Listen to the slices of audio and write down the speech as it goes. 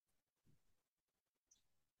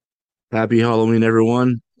Happy Halloween,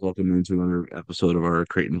 everyone. Welcome into another episode of our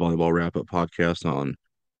Creighton Volleyball Wrap-Up podcast on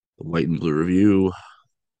the White and Blue Review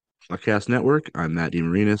Podcast Network. I'm Matt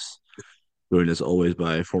DeMarinis, joined as always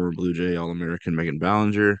by former Blue Jay All-American Megan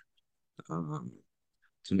Ballinger. Um,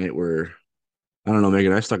 Tonight I don't know,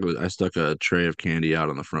 Megan, I stuck a tray of candy out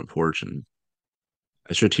on the front porch and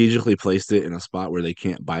I strategically placed it in a spot where they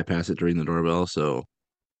can't bypass it during the doorbell. So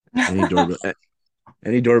any doorbell,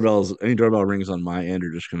 any doorbell rings on my end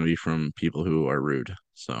are just going to be from people who are rude.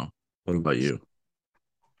 So what about you?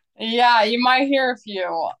 Yeah, you might hear a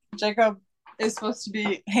few. Jacob is supposed to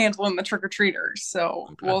be handling the trick-or-treaters, so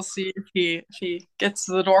Okay. we'll see if he gets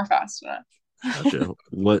to the door fast enough. Gotcha.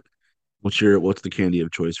 What's the candy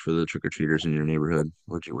of choice for the trick or treaters in your neighborhood?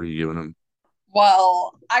 What are you giving them?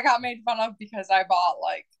 Well, I got made fun of because I bought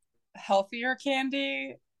like healthier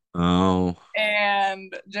candy, Oh,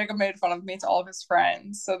 and Jacob made fun of me to all of his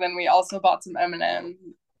friends. So then we also bought some M&M,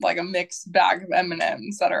 like a mixed bag of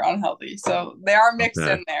M&Ms that are unhealthy. So they are mixed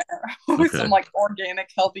okay, in there with some okay, like organic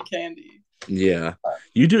healthy candy. yeah. But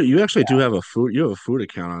You actually do yeah. have a food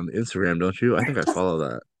account on Instagram, don't you? I think I follow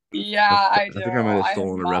that. Yeah, I I do. think I might have I have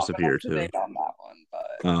stolen a not been recipe up or to two. date on that one,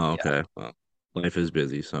 but Oh, yeah. okay. Well, life is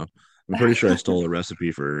busy, so I'm pretty sure I stole a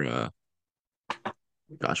recipe for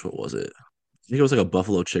gosh, what was it? I think it was like a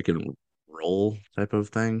buffalo chicken roll type of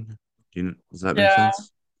thing. Does that make Yeah,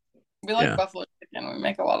 sense? we like Yeah. buffalo chicken. We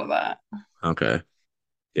make a lot of that. Okay.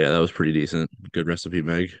 Yeah, that was pretty decent. Good recipe,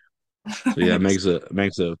 Meg. So yeah, Thanks.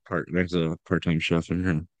 Meg's a part-time chef in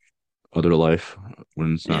her other life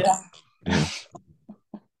when it's not. Yeah. Yeah.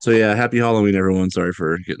 So yeah, happy Halloween, everyone. Sorry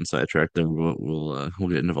for getting sidetracked there. We'll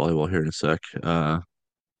get into volleyball here in a sec.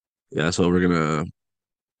 Yeah, so we're gonna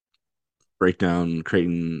break down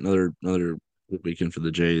Creighton, another good weekend for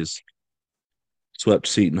the Jays. Swept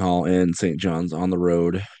Seton Hall and St. John's on the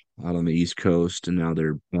road out on the East Coast, and now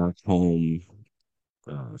they're back home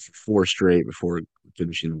for four straight before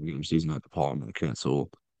finishing the regular season at the Palm. Okay, so we'll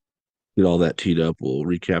get all that teed up. We'll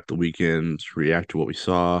recap the weekend, react to what we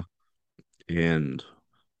saw, and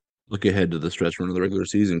look ahead to the stretch run of the regular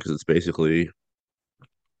season because it's basically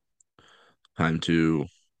time to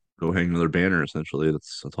go hang another banner. Essentially,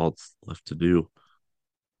 that's all it's left to do.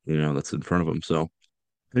 That's in front of them. So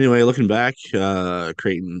anyway, looking back,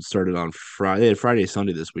 Creighton started on Friday, Friday,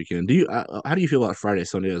 Sunday this weekend. How do you feel about Friday,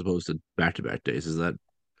 Sunday as opposed to back-to-back days? Is that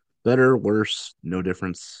better, worse, no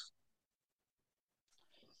difference?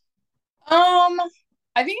 Um,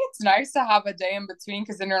 I think it's nice to have a day in between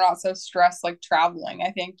because then you're not so stressed like traveling.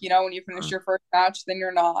 I think, when you finish Uh, your first match, then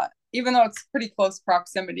you're not, even though it's pretty close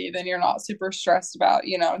proximity, then you're not super stressed about,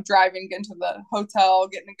 driving into the hotel,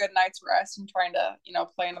 getting a good night's rest and trying to,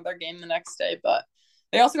 play another game the next day. But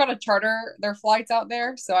they also got to charter their flights out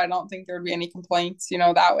there. So I don't think there would be any complaints,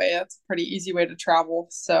 that way. It's a pretty easy way to travel.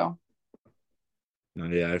 So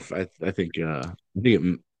yeah,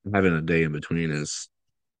 having a day in between is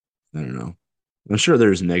I don't know. I'm sure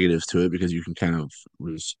there's negatives to it because you can kind of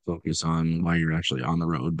lose focus on why you're actually on the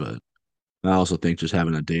road, but I also think just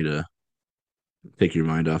having a day to take your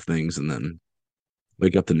mind off things and then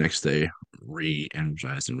wake up the next day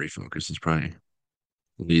re-energized and refocused is probably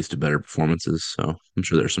leads to better performances. So I'm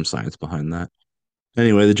sure there's some science behind that.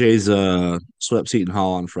 Anyway, the Jays swept Seton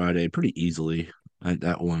Hall on Friday pretty easily.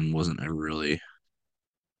 That one wasn't a really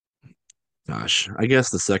gosh. I guess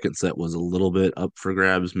the second set was a little bit up for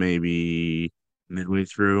grabs, maybe midway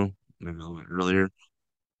through, maybe a little bit earlier.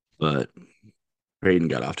 But Creighton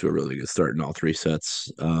got off to a really good start in all three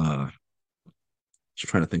sets. Just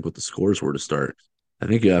trying to think what the scores were to start. I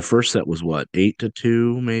think first set was what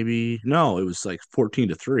 8-2, maybe. No, it was like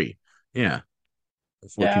 14-3. Yeah,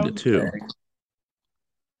 fourteen yeah, to it was two. very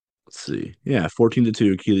Let's see. Yeah,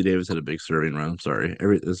 14-2. Keely Davis had a big serving run. I'm sorry,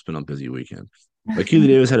 it's been a busy weekend. But Keely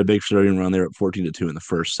Davis had a big serving run there at 14-2 in the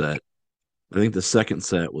first set. I think the second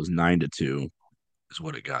set was 9-2 is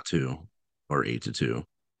what it got to, or 8-2.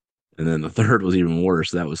 And then the third was even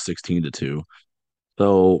worse. That was 16-2.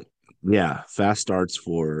 So yeah, fast starts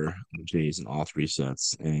for the Jays in all three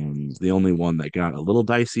sets. And the only one that got a little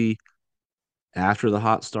dicey after the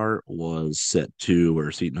hot start was set two,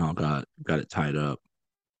 where Seton Hall got it tied up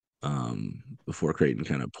before Creighton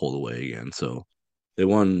kind of pulled away again. So they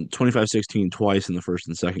won 25-16 twice in the first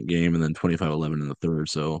and second game, and then 25-11 in the third.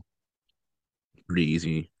 So pretty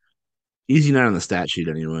easy night on the stat sheet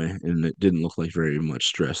anyway, and it didn't look like very much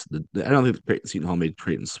stress. I don't think Seton Hall made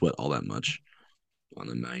Creighton sweat all that much on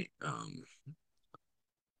the night.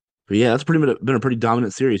 But yeah, that's pretty much been a pretty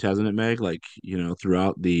dominant series, hasn't it, Meg? Like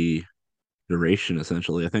throughout the duration,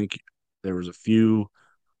 essentially. I think there was a few.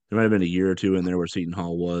 There might have been a year or two in there where Seton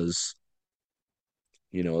Hall was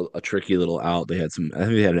a tricky little out. They had some, I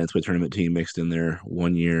think they had an NCAA tournament team mixed in there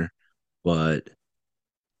one year, but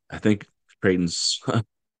I think Creighton's, I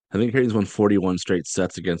think Creighton's won 41 straight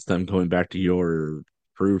sets against them going back to your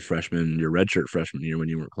true freshman, your redshirt freshman year when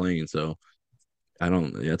you weren't playing. So I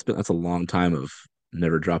don't, yeah, that's a long time of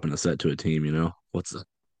never dropping a set to a team,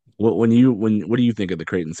 what do you think of the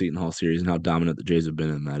Creighton Seton Hall series and how dominant the Jays have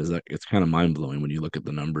been in that? Is that it's kind of mind blowing when you look at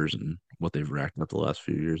the numbers and what they've racked up the last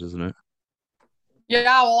few years, isn't it? Yeah,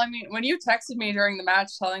 well, I mean, when you texted me during the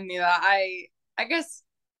match telling me that, I guess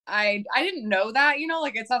I didn't know that,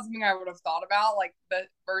 like it's not something I would have thought about, like the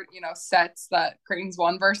or sets that Creighton's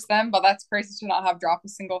won versus them, but that's crazy to not have dropped a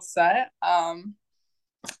single set.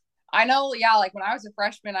 I know, yeah, like when I was a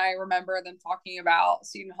freshman, I remember them talking about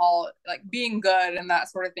Seton Hall like being good and that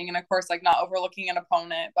sort of thing. And of course, like not overlooking an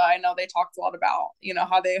opponent. But I know they talked a lot about,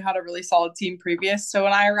 how they had a really solid team previous to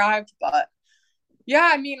when I arrived. But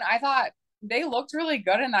yeah, I mean, I thought they looked really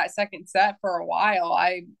good in that second set for a while.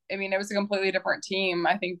 I mean, it was a completely different team,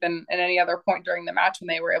 I think, than at any other point during the match when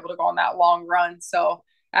they were able to go on that long run. So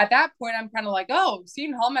at that point, I'm kind of like, oh,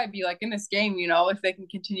 Seton Hall might be like in this game, if they can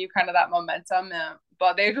continue kind of that momentum.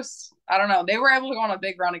 But they just, I don't know, they were able to go on a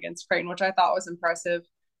big run against Creighton, which I thought was impressive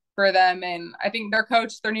for them. And I think their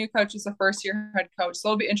new coach is a first year head coach. So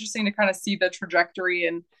it'll be interesting to kind of see the trajectory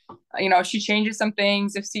and if she changes some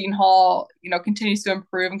things, if Seton Hall, continues to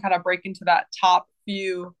improve and kind of break into that top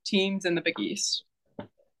few teams in the Big East.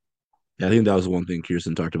 Yeah, I think that was one thing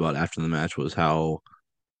Kirsten talked about after the match was how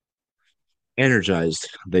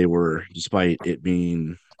energized they were, despite it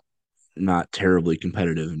being not terribly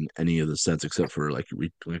competitive in any of the sets except for like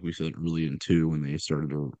we said really in two when they started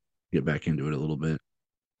to get back into it a little bit.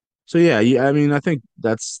 So yeah, I mean I think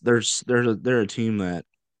they're a team that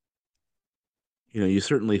you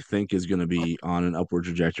certainly think is going to be on an upward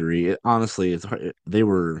trajectory. Honestly, it's hard, they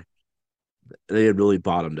had really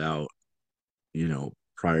bottomed out,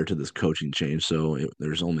 prior to this coaching change. So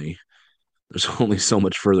there's only so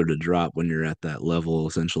much further to drop when you're at that level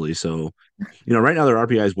essentially. So right now their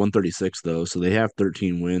RPI is 136 though, so they have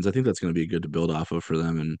 13 wins. I think that's going to be good to build off of for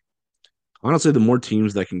them. And honestly, the more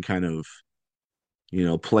teams that can kind of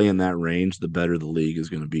play in that range, the better the league is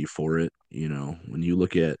going to be for it. When you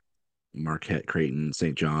look at Marquette, Creighton,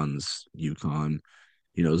 St. John's, UConn.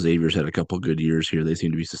 Xavier's had a couple good years here. They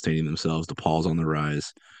seem to be sustaining themselves. DePaul's on the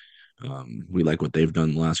rise. We like what they've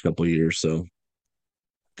done the last couple of years. So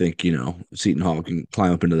I think, Seton Hall can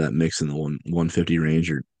climb up into that mix in the 150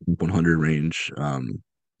 range or 100 range.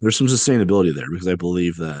 There's some sustainability there because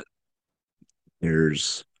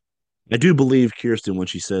there's, I do believe Kirsten when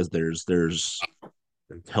she says there's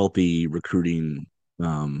healthy recruiting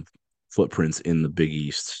footprints in the Big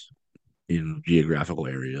East in geographical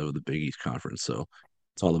area of the Big East Conference. So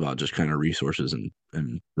it's all about just kind of resources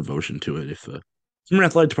and devotion to it. If from an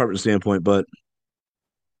athletic department standpoint, but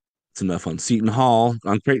it's enough on Seton Hall.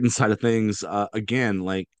 On Creighton's side of things, again,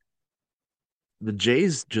 like the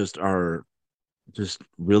Jays just are just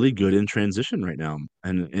really good in transition right now,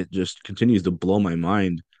 and it just continues to blow my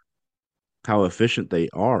mind how efficient they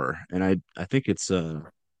are. And I think I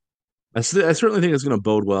certainly think it's going to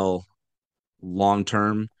bode well long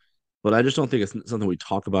term, but I just don't think it's something we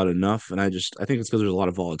talk about enough. And I think it's because there's a lot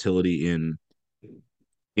of volatility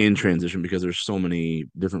in transition because there's so many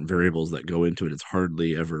different variables that go into it. It's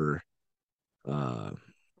hardly ever uh,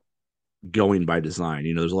 going by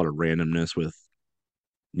design. There's a lot of randomness with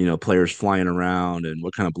players flying around and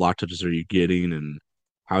what kind of block touches are you getting and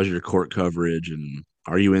how's your court coverage and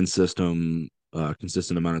are you in system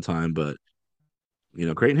consistent amount of time. But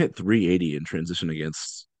Creighton hit 380 in transition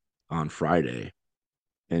against on Friday.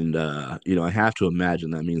 And I have to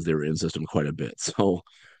imagine that means they were in system quite a bit. So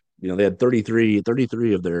they had 33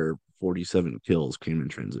 of their 47 kills came in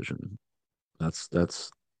transition. That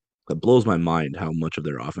blows my mind how much of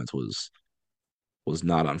their offense was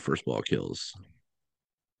not on first ball kills.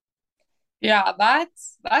 Yeah,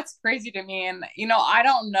 that's crazy to me. And I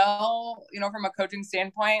don't know, from a coaching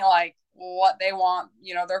standpoint, like what they want,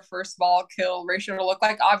 their first ball kill ratio to look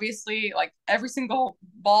like. Obviously, like every single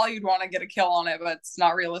ball you'd want to get a kill on it, but it's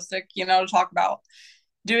not realistic, to talk about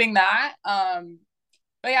doing that.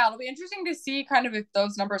 But yeah, it'll be interesting to see kind of if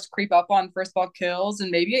those numbers creep up on first ball kills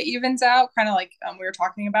and maybe it evens out, kind of like we were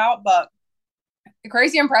talking about. But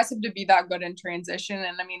crazy impressive to be that good in transition.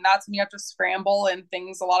 And I mean, that's when you have to scramble and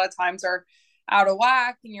things a lot of times are out of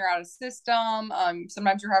whack and you're out of system.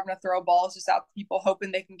 Sometimes you're having to throw balls just out to people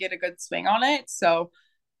hoping they can get a good swing on it. So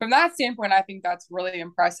from that standpoint, I think that's really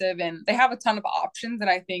impressive. And they have a ton of options. And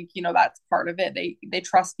I think, that's part of it. They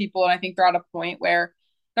trust people. And I think they're at a point where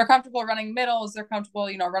they're comfortable running middles. They're comfortable,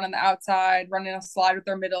 running the outside, running a slide with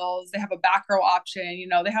their middles. They have a back row option.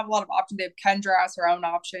 They have a lot of options. They have Kendra as her own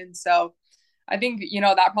option. So I think,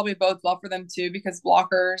 that probably bodes well for them too, because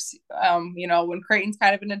blockers, when Creighton's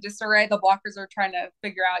kind of in a disarray, the blockers are trying to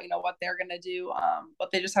figure out, what they're going to do.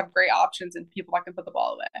 But they just have great options and people that can put the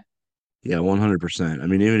ball away. Yeah, 100%. I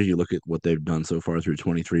mean, even if you look at what they've done so far through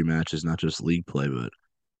 23 matches, not just league play, but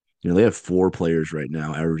they have four players right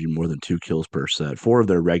now averaging more than 2 kills per set. Four of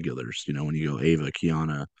their regulars, when you go Ava,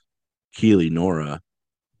 Kiana, Keely, Nora,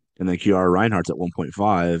 and then Kiara Reinhardt's at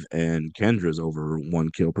 1.5, and Kendra's over 1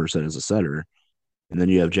 kill per set as a setter. And then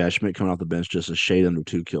you have Jazz Schmidt coming off the bench just a shade under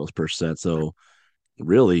 2 kills per set. So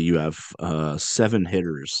really, you have seven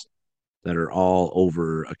hitters that are all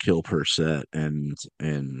over a kill per set, and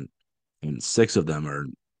six of them are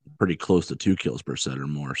pretty close to 2 kills per set or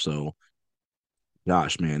more. So,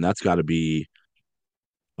 gosh, man, that's got to be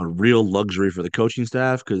a real luxury for the coaching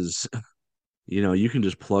staff because you can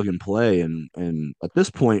just plug and play, and at this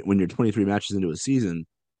point, when you're 23 matches into a season,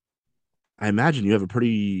 I imagine you have a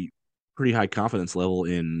pretty high confidence level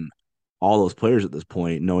in all those players at this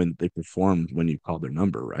point, knowing that they performed when you called their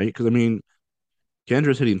number, right? Because I mean,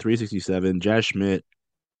 Kendra's hitting 367. Jazz Schmidt,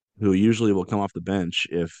 who usually will come off the bench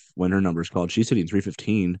if when her number is called, she's hitting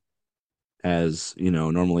 315 as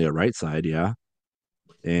normally a right side, yeah.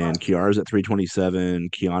 And Kiara's at 327,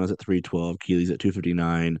 Kiana's at 312, Keely's at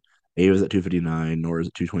 259, Ava's at 259, Nora's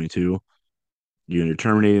at 222. You're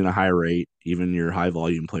terminating at a high rate. Even your high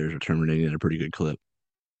volume players are terminating at a pretty good clip.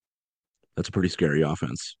 That's a pretty scary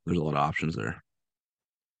offense. There's a lot of options there.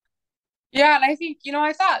 Yeah, and I think,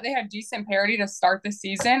 I thought they had decent parity to start the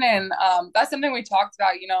season. And that's something we talked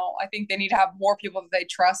about. I think they need to have more people that they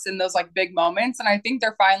trust in those like big moments. And I think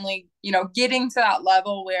they're finally, getting to that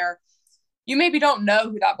level where you maybe don't know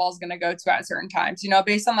who that ball's going to go to at certain times,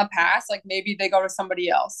 based on the past, like maybe they go to somebody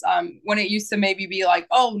else. When it used to maybe be like,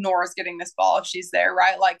 oh, Nora's getting this ball if she's there,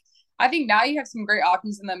 right? Like, I think now you have some great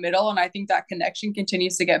options in the middle, and I think that connection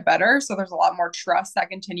continues to get better. So there's a lot more trust that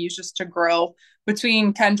continues just to grow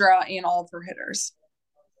between Kendra and all of her hitters.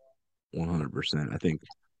 100%.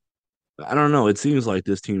 I don't know. It seems like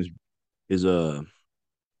this team is a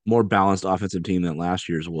more balanced offensive team than last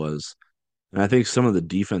year's was. And I think some of the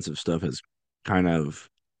defensive stuff has kind of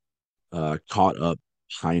caught up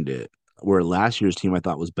behind it. Where last year's team I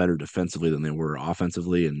thought was better defensively than they were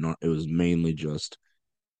offensively, and it was mainly just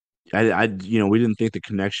we didn't think the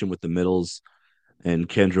connection with the middles and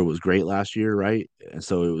Kendra was great last year, right? And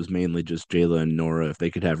so it was mainly just Jayla and Nora. If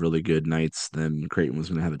they could have really good nights, then Creighton was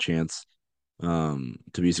going to have a chance to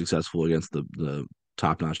be successful against the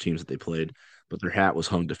top notch teams that they played. But their hat was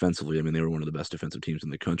hung defensively. I mean, they were one of the best defensive teams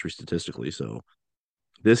in the country statistically. So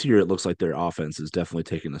this year, it looks like their offense is definitely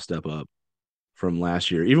taking a step up from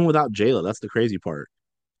last year, even without Jayla. That's the crazy part.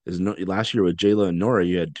 Is no, last year with Jayla and Nora,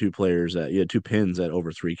 you had two pins at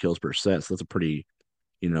over 3 kills per set. So that's a pretty,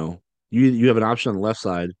 you know, you have an option on the left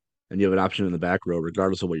side and you have an option in the back row,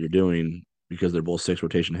 regardless of what you're doing, because they're both six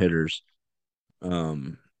rotation hitters.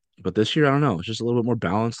 Um, but this year, I don't know. It's just a little bit more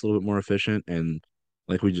balanced, a little bit more efficient, and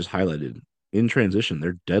like we just highlighted, in transition,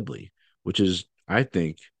 they're deadly. Which is, I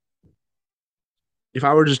think, if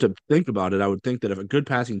I were just to think about it, I would think that if a good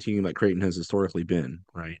passing team like Creighton has historically been,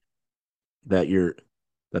 right, that you're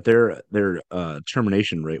that their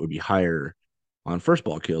termination rate would be higher on first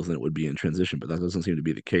ball kills than it would be in transition, but that doesn't seem to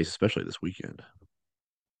be the case, especially this weekend.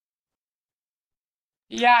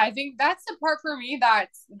 Yeah, I think that's the part for me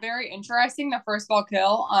that's very interesting, the first ball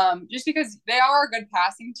kill. Just because they are a good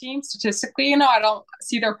passing team statistically, I don't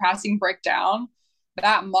see their passing break down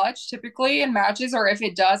that much typically in matches, or if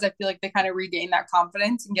it does, I feel like they kind of regain that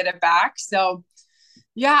confidence and get it back. So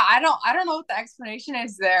yeah, I don't know what the explanation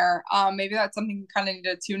is there. Maybe that's something you kind of need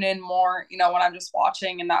to tune in more, when I'm just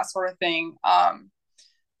watching and that sort of thing.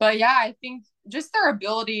 But yeah, I think just their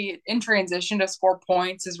ability in transition to score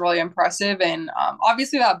points is really impressive. And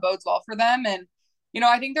obviously that bodes well for them. And,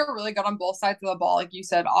 I think they're really good on both sides of the ball. Like you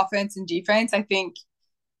said, offense and defense. I think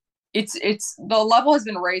it's the level has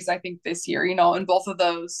been raised, I think, this year, in both of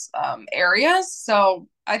those areas. So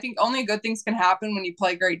I think only good things can happen when you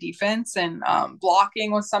play great defense, and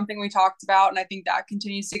blocking was something we talked about. And I think that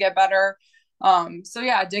continues to get better. So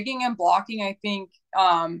yeah, digging and blocking, I think,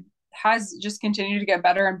 has just continued to get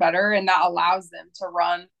better and better, and that allows them to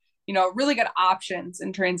run, really good options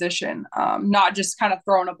in transition, not just kind of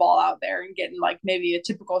throwing a ball out there and getting like maybe a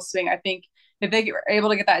typical swing. I think if they are able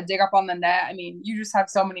to get that dig up on the net, I mean, you just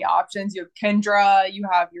have so many options. You have Kendra, you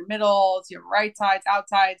have your middles, you have right sides,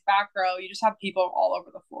 outsides, back row. You just have people all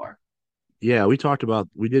over the floor. Yeah, we did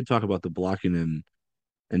talk about the blocking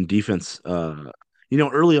and defense.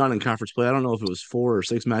 early on in conference play, I don't know if it was 4 or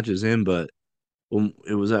 6 matches in, but when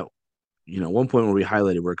it was at one point where we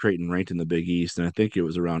highlighted where Creighton ranked in the Big East, and I think it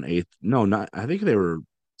was around eighth. No, not. I think they were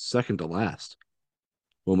second to last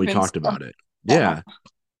when we Even talked so, about it. yeah. Yeah.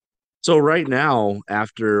 So right now,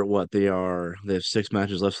 after what they have 6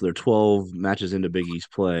 matches left, so they're 12 matches into Big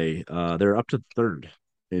East play. They're up to third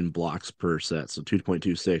in blocks per set, so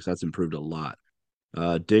 2.26. That's improved a lot.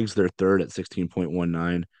 Diggs they're third at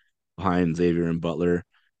 16.19 behind Xavier and Butler.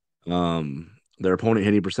 Their opponent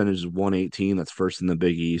hitting percentage is 118. That's first in the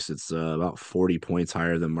Big East. It's about 40 points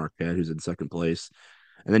higher than Marquette, who's in second place.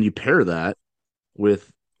 And then you pair that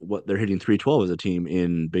with what they're hitting 312 as a team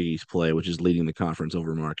in Big East play, which is leading the conference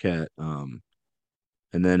over Marquette. And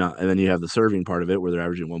then you have the serving part of it where they're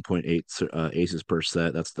averaging 1.8 aces per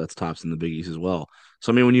set. That's tops in the Big East as well.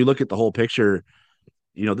 So I mean, when you look at the whole picture,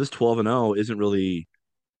 this 12-0 isn't really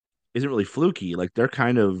fluky. Like they're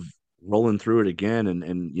kind of rolling through it again,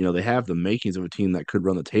 and they have the makings of a team that could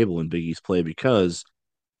run the table in Big East play because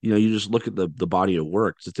you just look at the body of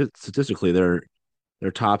work. Statistically, they're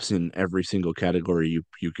tops in every single category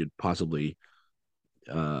you could possibly.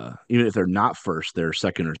 Even if they're not first, they're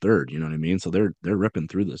second or third. You know what I mean? So they're ripping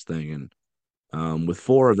through this thing, and with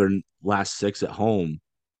 4 of their last 6 at home,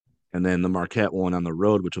 and then the Marquette one on the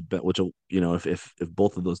road, which will if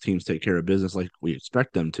both of those teams take care of business like we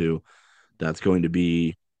expect them to, that's going to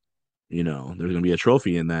be there's going to be a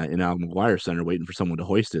trophy in that in Al McGuire Center waiting for someone to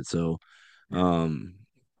hoist it. So, um,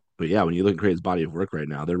 but yeah, when you look at Creighton's body of work right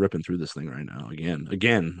now, they're ripping through this thing right now again.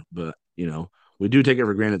 But we do take it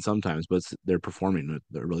for granted sometimes, but they're performing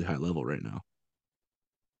at a really high level right now.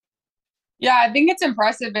 Yeah, I think it's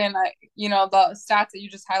impressive and the stats that you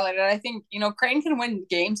just highlighted. I think, Creighton can win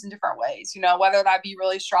games in different ways, whether that be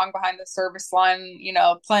really strong behind the service line,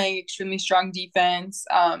 playing extremely strong defense,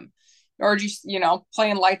 or just,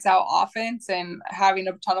 playing lights out offense and having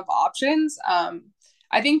a ton of options.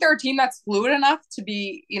 I think they're a team that's fluid enough to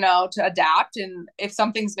be, to adapt. And if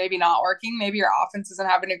something's maybe not working, maybe your offense isn't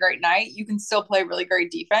having a great night, you can still play really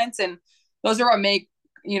great defense. And those are what make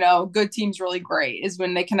good teams really great is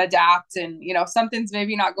when they can adapt and, something's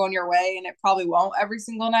maybe not going your way and it probably won't every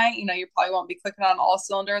single night. You probably won't be clicking on all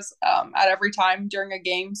cylinders at every time during a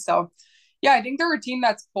game. So, yeah, I think they're a team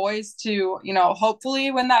that's poised to,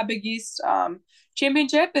 hopefully win that Big East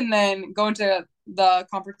championship and then go into the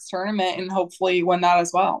conference tournament and hopefully win that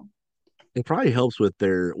as well. It probably helps with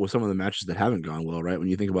some of the matches that haven't gone well, right? When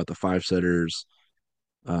you think about the five setters,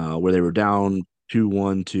 where they were down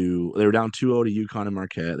 2-1 they were down 2-0 to UConn and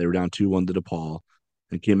Marquette. They were down 2-1 to DePaul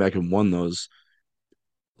and came back and won those.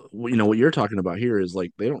 What you're talking about here is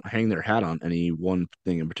like they don't hang their hat on any one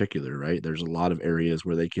thing in particular, right? There's a lot of areas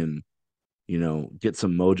where they can, get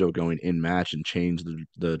some mojo going in match and change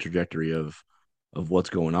the trajectory of what's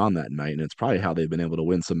going on that night. And it's probably how they've been able to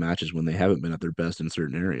win some matches when they haven't been at their best in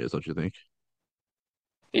certain areas, don't you think?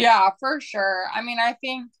 Yeah, for sure. I mean, I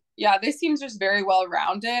think, yeah, this team's just very well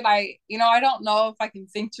rounded. I don't know if I can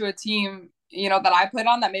think to a team, that I put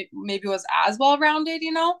on that maybe was as well rounded,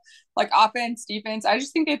 like offense, defense. I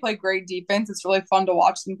just think they play great defense. It's really fun to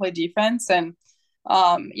watch them play defense. And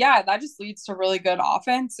yeah, that just leads to really good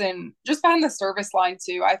offense and just behind the service line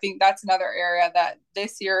too. I think that's another area that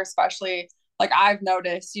this year, especially like I've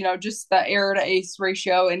noticed, just the error to ace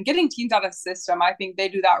ratio and getting teams out of system. I think they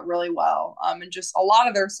do that really well. And just a lot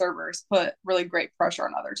of their servers put really great pressure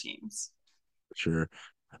on other teams. Sure.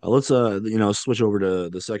 Let's switch over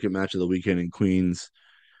to the second match of the weekend in Queens.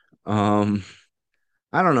 Um,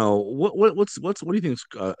 I don't know what do you think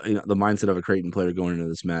the mindset of a Creighton player going into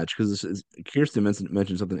this match? Because Kirsten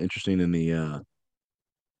mentioned something interesting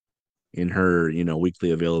in her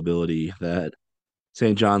weekly availability that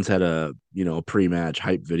St. John's had a pre-match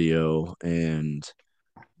hype video, and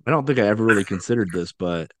I don't think I ever really considered this,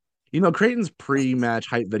 but Creighton's pre-match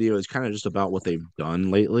hype video is kind of just about what they've done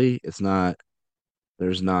lately. There's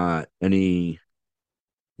not any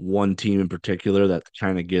one team in particular that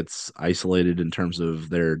kind of gets isolated in terms of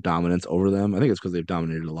their dominance over them. I think it's because they've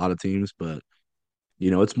dominated a lot of teams, but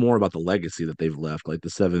it's more about the legacy that they've left, like the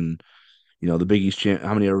seven, the Big East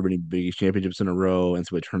how many everybody Big East championships in a row,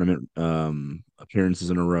 NCAA tournament appearances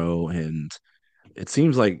in a row, and it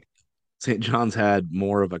seems like St. John's had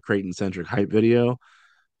more of a Creighton centric hype video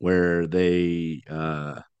where they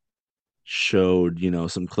showed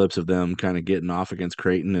some clips of them kind of getting off against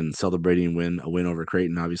Creighton and celebrating a win over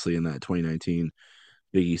Creighton, obviously in that 2019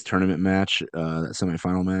 Big East tournament match, that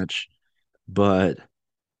semifinal match. But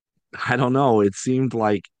I don't know. It seemed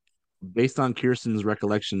like, based on Kirsten's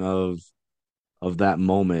recollection of that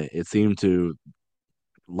moment, it seemed to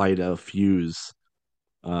light a fuse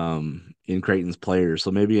in Creighton's players.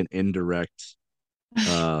 So maybe an indirect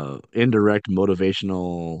indirect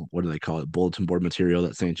motivational, what do they call it, bulletin board material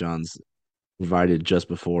that St. John's provided just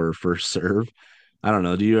before first serve. I don't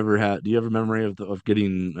know. Do you have a memory of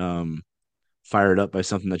getting fired up by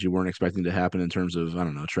something that you weren't expecting to happen in terms of, I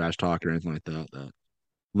don't know, trash talk or anything like that that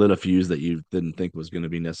lit a fuse that you didn't think was going to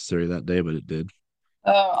be necessary that day, but it did?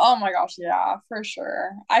 Oh my gosh, yeah, for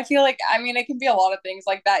sure. I feel like, I mean, it can be a lot of things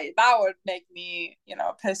like that. That would make me,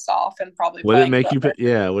 pissed off and probably Would it playing make you, better.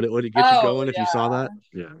 yeah, would it get you Oh going if you saw yeah, that?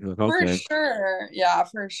 Yeah. You're like, for okay. sure. Yeah,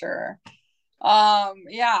 for sure.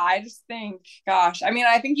 Yeah, I just think, gosh, I mean,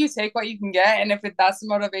 I think you take what you can get, and if that's the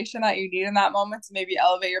motivation that you need in that moment to maybe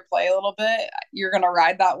elevate your play a little bit, you're gonna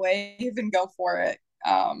ride that wave and go for it.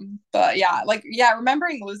 But yeah, like yeah,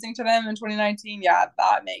 remembering losing to them in 2019, yeah,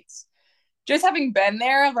 that makes just having been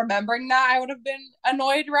there and remembering that I would have been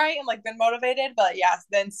annoyed, right? And like been motivated. But yes,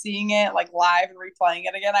 then seeing it like live and replaying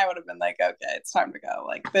it again, I would have been like, okay, it's time to go.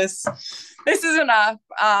 Like this is enough.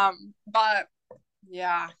 But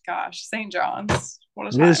yeah, gosh, St. John's. What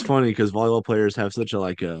a It is time. funny because volleyball players have such a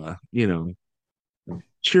like a,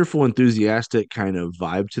 cheerful, enthusiastic kind of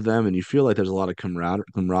vibe to them, and you feel like there's a lot of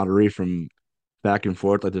camaraderie from back and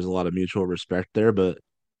forth, like there's a lot of mutual respect there. But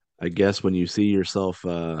I guess when you see yourself,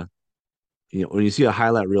 when you see a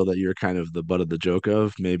highlight reel that you're kind of the butt of the joke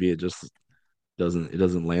of, maybe it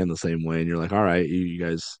doesn't land the same way, and you're like, all right, you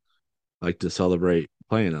guys like to celebrate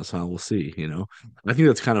playing us, huh? We'll see. I think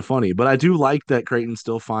that's kind of funny, but I do like that Creighton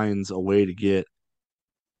still finds a way to get.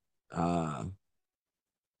 Trying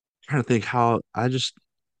to think how I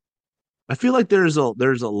feel like there's a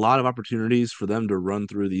lot of opportunities for them to run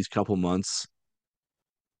through these couple months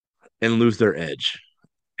and lose their edge,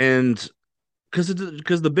 and because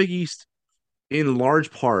the Big East, in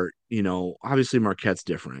large part, obviously Marquette's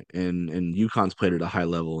different, and UConn's played at a high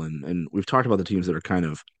level, and we've talked about the teams that are kind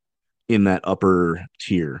of in that upper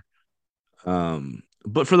tier.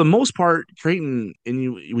 But for the most part, Creighton,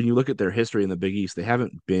 and when you look at their history in the Big East, there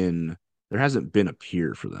hasn't been a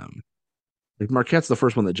peer for them. Like Marquette's the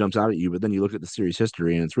first one that jumps out at you, but then you look at the series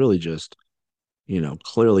history, and it's really just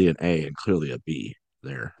clearly an A and clearly a B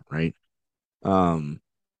there, right? Um,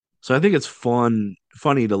 so I think it's funny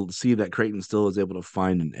to see that Creighton still is able to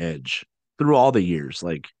find an edge through all the years,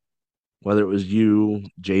 like whether it was you,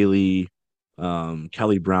 Jaylee,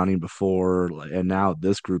 Kelly Browning before, and now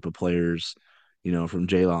this group of players, from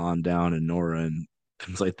Jayla on down and Nora and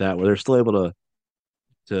things like that, where they're still able to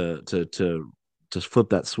to to to flip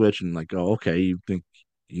that switch and like, oh, okay, you think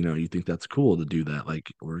that's cool to do that,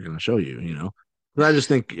 like we're gonna show you. But I just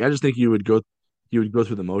think you would go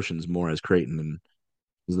through the motions more as Creighton, and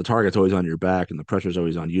because the target's always on your back and the pressure's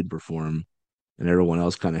always on you to perform, and everyone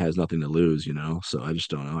else kind of has nothing to lose. So I just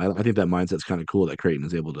don't know. I think that mindset's kind of cool that Creighton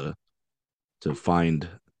is able to find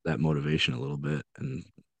that motivation a little bit and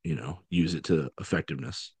use it to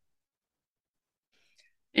effectiveness.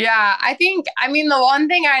 Yeah, I think, I mean, the one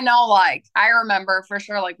thing I know, like, I remember for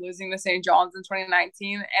sure, like, losing to St. John's in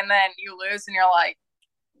 2019, and then you lose, and you're like,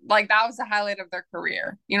 that was the highlight of their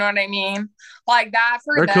career. You know what I mean? Like, that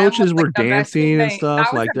for Their them was coaches like were the best thing dancing and stuff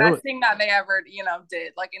that was like the there. best thing that they ever,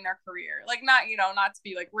 did, like, in their career. Like, not, not to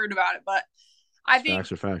be like rude about it, but I think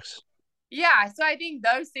Facts are facts. yeah, so I think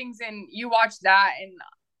those things, and you watch that and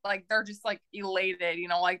like they're just like elated,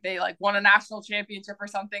 like they like won a national championship or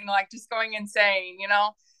something, like just going insane.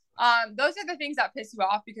 Those are the things that piss you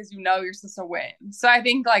off because you're supposed to win. So I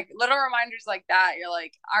think like little reminders like that, you're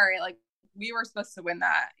like, all right, like we were supposed to win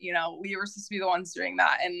that, we were supposed to be the ones doing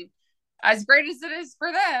that. And as great as it is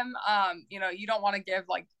for them, you don't want to give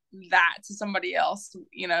like that to somebody else.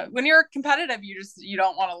 When you're competitive, you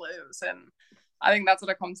don't want to lose. And I think that's what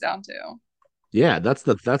it comes down to. Yeah, that's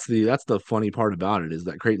the funny part about it is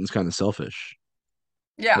that Creighton's kind of selfish.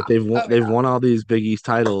 Yeah. Like they've won, Oh they've yeah. won all these Big East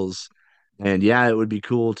titles, and yeah, it would be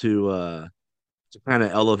cool to kind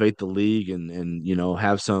of elevate the league and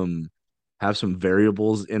have some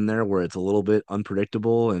variables in there where it's a little bit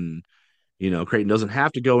unpredictable, and Creighton doesn't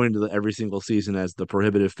have to go into every single season as the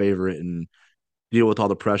prohibitive favorite and deal with all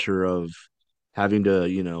the pressure of having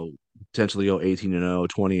to potentially go 18-0,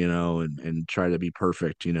 20-0, and try to be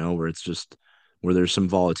perfect, where it's just where there's some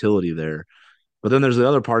volatility there. But then there's the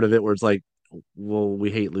other part of it where it's like, well, we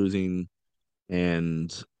hate losing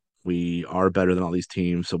and we are better than all these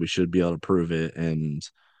teams, so we should be able to prove it. And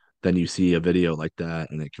then you see a video like that,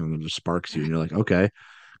 and it kind of just sparks you, and you're like, okay,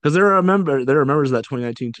 because there are members of that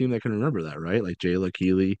 2019 team that can remember that, right? Like Jayla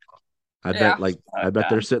Keeley. Yeah. I bet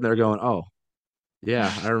they're Okay. sitting there going, oh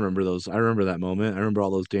yeah, I remember those. I remember that moment. I remember all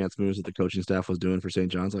those dance moves that the coaching staff was doing for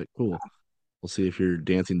St. John's. Like, cool. We'll see if you're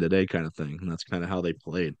dancing today, kind of thing. And that's kind of how they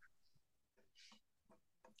played.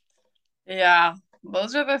 Yeah.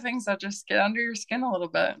 those are the things that just get under your skin a little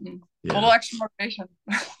bit and a little Yeah. extra motivation.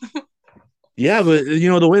 Yeah, but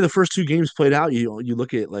the way the first two games played out, you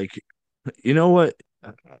look at like, you know what?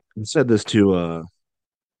 I said this to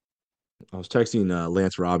I was texting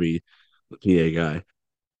Lance Robbie, the PA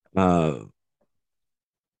guy,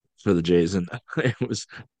 for the Jays, and it was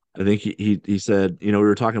I think he said, we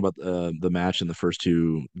were talking about the match in the first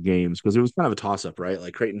two games because it was kind of a toss up, right?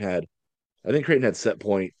 Like I think Creighton had set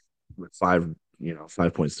point with 5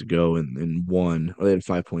 points to go and won, or they had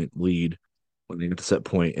 5 point lead when they got to set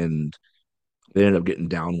point, and they ended up getting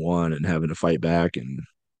down one and having to fight back. And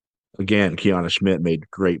again, Kiana Schmidt made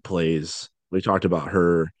great plays. We talked about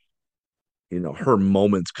her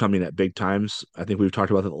moments coming at big times. I think we've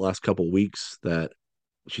talked about that the last couple of weeks that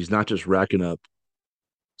she's not just racking up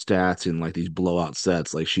stats in like these blowout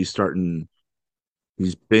sets. Like he's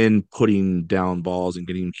been putting down balls and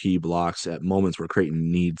getting key blocks at moments where Creighton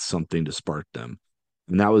needs something to spark them.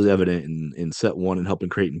 And that was evident in set one and helping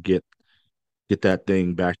Creighton get that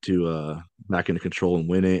thing back into control and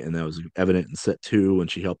win it. And that was evident in set two when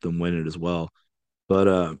she helped them win it as well. But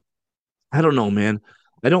I don't know, man.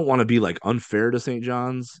 I don't want to be like unfair to St.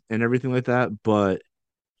 John's and everything like that, but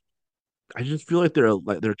I just feel like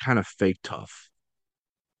they're kind of fake tough.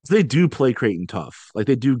 They do play Creighton tough. Like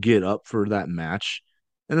they do get up for that match.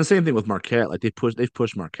 And the same thing with Marquette. Like they've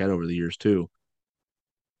pushed Marquette over the years too.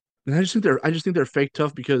 And I just think they're fake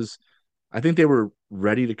tough because I think they were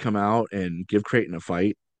ready to come out and give Creighton a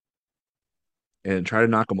fight and try to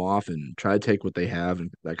knock them off and try to take what they have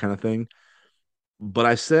and that kind of thing. But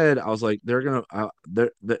I was like, they're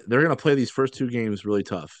gonna play these first two games really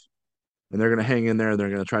tough, and they're gonna hang in there and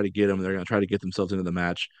they're gonna try to get them. And they're gonna try to get themselves into the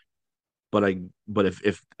match. But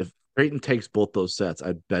if Creighton takes both those sets,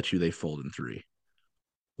 I bet you they fold in three.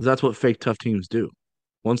 That's what fake tough teams do.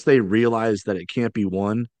 Once they realize that it can't be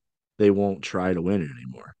won, they won't try to win it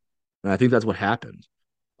anymore. And I think that's what happened.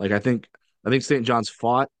 Like I think St. John's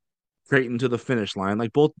fought Creighton to the finish line.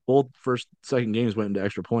 Like both first second games went into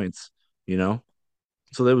extra points, you know?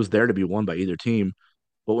 So that was there to be won by either team.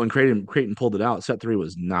 But when Creighton pulled it out, set three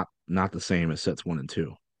was not the same as sets one and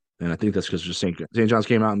two. And I think that's because just St. John's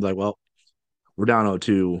came out and be like, well, we're down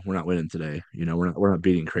 0-2. We're not winning today. We're not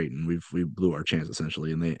beating Creighton. We blew our chance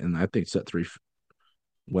essentially. And I think set three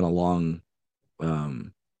went along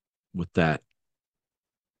um, with that.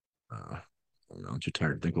 I don't know. I'm too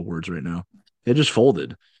tired to think of words right now. They just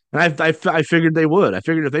folded, and I figured they would. I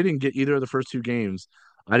figured if they didn't get either of the first two games,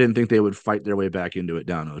 I didn't think they would fight their way back into it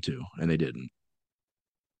down 0-2, and they didn't.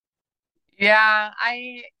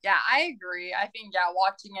 I agree. I think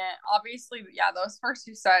watching it, obviously, those first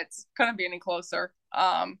two sets couldn't be any closer.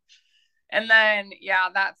 And then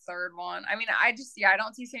that third one. I mean, I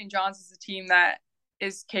don't see St. John's as a team that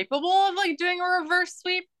is capable of like doing a reverse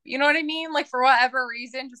sweep. You know what I mean? Like for whatever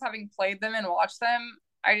reason, just having played them and watched them,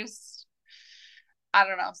 I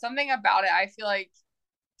don't know, something about it. I feel like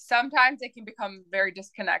sometimes they can become very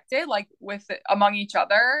disconnected, like with among each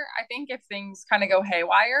other. I think if things kind of go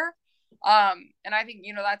haywire, and I think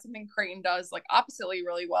that's something Creighton does like oppositely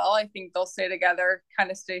really well. I think they'll stay together, kind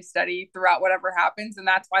of stay steady throughout whatever happens, and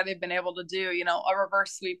that's why they've been able to do a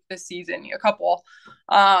reverse sweep this season, a couple.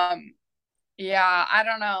 I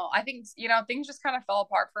don't know. I think things just kind of fell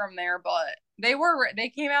apart from there, but they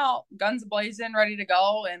came out guns blazing, ready to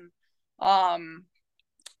go, and um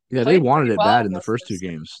Yeah, they played wanted pretty it bad well in the most of first two this.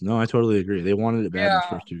 games. No, I totally agree. They wanted it bad in the Yeah.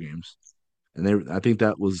 first two games, and I think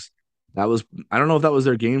that was I don't know if that was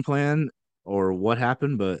their game plan or what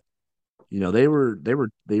happened, but they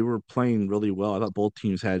were playing really well. I thought both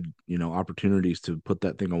teams had opportunities to put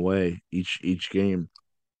that thing away each game,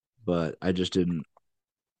 but I just didn't.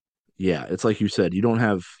 Yeah, it's like you said, you don't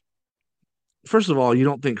have. First of all, you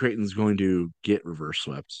don't think Creighton's going to get reverse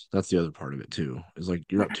swept. That's the other part of it too. Is like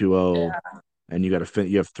you're up 2-0 Yeah. and you got to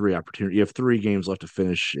you have three opportunities. You have three games left to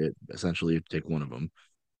finish it. Essentially, you take one of them.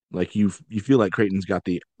 Like you feel like Creighton's got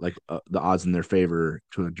the odds in their favor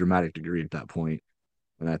to a dramatic degree at that point.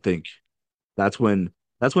 And I think that's when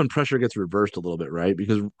that's when pressure gets reversed a little bit, right?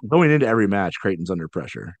 Because going into every match, Creighton's under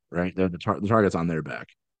pressure, right? The target's on their back.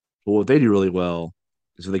 But what they do really well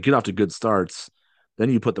is if they get off to good starts, then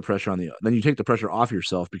then you take the pressure off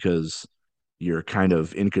yourself because you're kind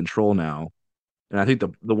of in control now. And I think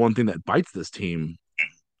the one thing that bites this team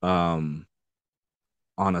um,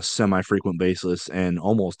 on a semi-frequent basis and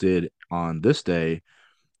almost did on this day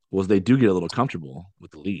was they do get a little comfortable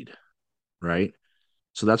with the lead, right?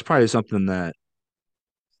 So that's probably something that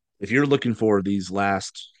if you're looking for these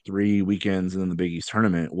last three weekends and then the Big East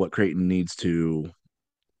tournament, what Creighton needs to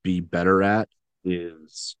be better at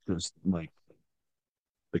is just like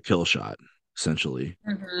the kill shot. essentially,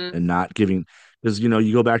 Mm-hmm. and not giving because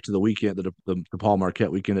you go back to the weekend, the Paul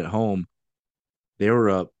Marquette weekend at home, they were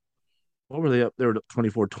up. What were they up? They were up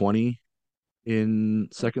 24-20 in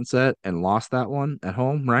second set and lost that one at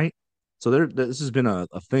home, right? So this has been a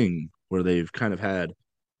thing where they've kind of had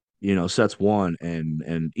sets won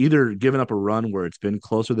and either given up a run where it's been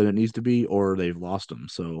closer than it needs to be, or they've lost them.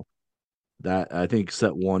 So that I think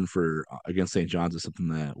set one for against St. John's is something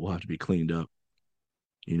that will have to be cleaned up,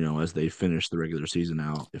 as they finish the regular season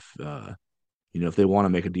out. If they want to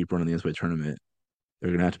make a deep run in the NCAA tournament,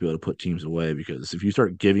 they're gonna have to be able to put teams away because if you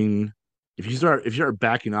start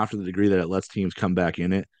backing off to the degree that it lets teams come back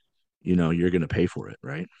in it, you're gonna pay for it,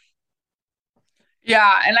 right?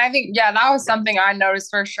 Yeah, and I think that was something I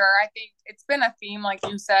noticed for sure. I think it's been a theme, like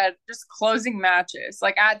you said, just closing matches.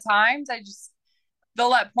 Like at times,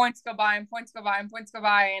 they'll let points go by and points go by and points go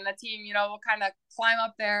by, and the team, will kind of climb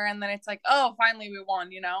up there, and then it's like, oh, finally we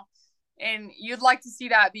won. And you'd like to see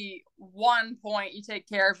that be 1 point, you take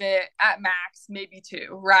care of it at max, maybe two,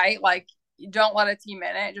 right? Like you don't let a team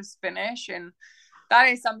in it, just finish. And that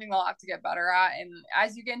is something they'll have to get better at. And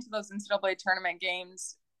as you get into those NCAA tournament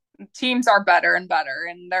games, teams are better and better,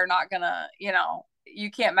 and they're not gonna,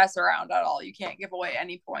 you can't mess around at all. You can't give away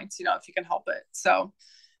any points, if you can help it. So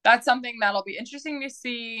that's something that'll be interesting to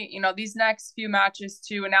see, these next few matches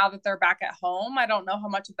too. And now that they're back at home, I don't know how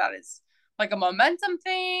much of that is like a momentum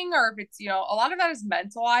thing or if it's, a lot of that is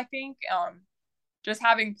mental, I think. Just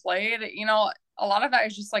having played, a lot of that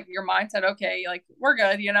is just like your mindset, okay, like we're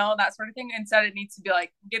good, that sort of thing. Instead, it needs to be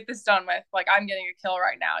like, get this done with, like I'm getting a kill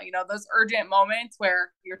right now. Those urgent moments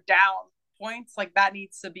where you're down points, like that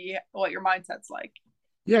needs to be what your mindset's like.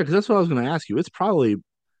 Yeah, because that's what I was gonna ask you. It's probably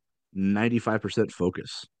 95%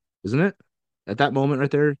 focus, isn't it? At that moment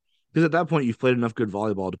right there. Because at that point you've played enough good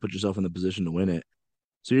volleyball to put yourself in the position to win it.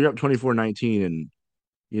 So you're up 24-19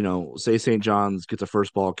 and say St. John's gets a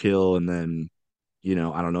first ball kill and then,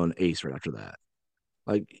 I don't know, an ace right after that.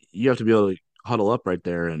 Like you have to be able to huddle up right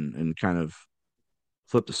there and kind of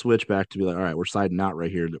flip the switch back to be like, all right, we're siding out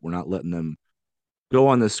right here. That we're not letting them go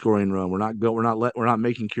on this scoring run. We're not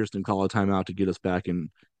making Kirsten call a timeout to get us back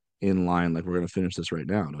in line. Like we're gonna finish this right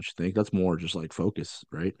now. Don't you think? That's more just like focus,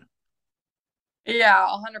 right? Yeah,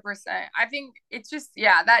 100%. I think it's just,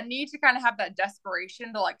 that need to kind of have that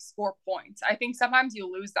desperation to like score points. I think sometimes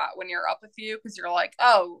you lose that when you're up a few because you're like,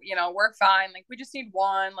 oh, we're fine. Like, we just need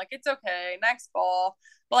one. Like, it's okay. Next ball.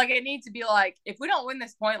 But like, it needs to be like, if we don't win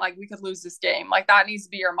this point, like, we could lose this game. Like, that needs to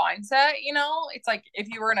be your mindset. It's like if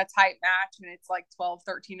you were in a tight match and it's like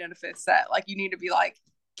 12-13 in a fifth set, like, you need to be like,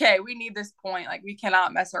 okay, we need this point. Like, we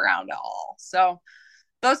cannot mess around at all. So,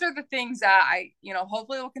 those are the things that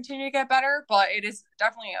hopefully will continue to get better, but it is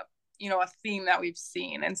definitely a theme that we've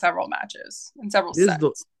seen in several matches, in several It is the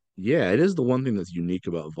sets. Yeah, it is the one thing that's unique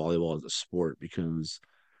about volleyball as a sport because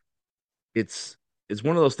it's it's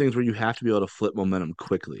one of those things where you have to be able to flip momentum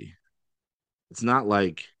quickly. It's not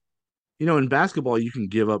like, in basketball you can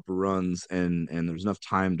give up runs and there's enough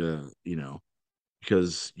time to,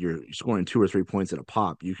 because you're scoring 2 or 3 points at a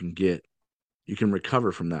pop, you can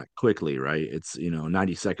recover from that quickly, right? It's,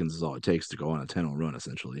 90 seconds is all it takes to go on a 10-0 run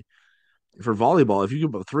essentially. For volleyball, if you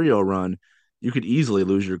give up a 3-0 run, you could easily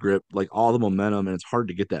lose your grip, like all the momentum, and it's hard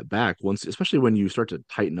to get that back once, especially when you start to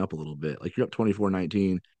tighten up a little bit. Like you're up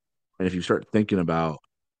 24-19, and if you start thinking about,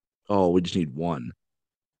 oh, we just need one,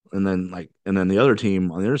 and then the other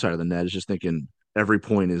team on the other side of the net is just thinking every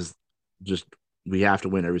point is just we have to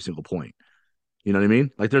win every single point. You know what I mean?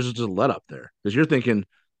 Like there's just a let up there because you're thinking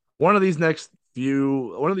one of these next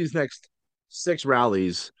six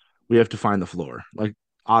rallies, we have to find the floor. Like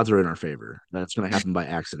odds are in our favor. That's going to happen by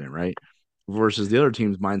accident, right? Versus the other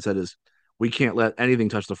team's mindset is we can't let anything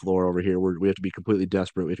touch the floor over here. We have to be completely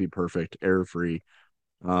desperate. We have to be perfect, error free.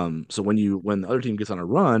 So when the other team gets on a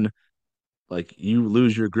run, like you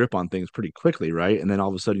lose your grip on things pretty quickly, right? And then all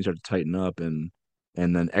of a sudden you start to tighten up and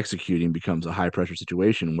then executing becomes a high pressure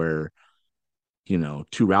situation where,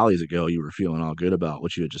 two rallies ago you were feeling all good about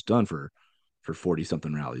what you had just done for 40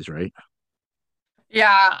 something rallies, right?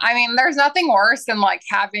 Yeah, I mean, there's nothing worse than like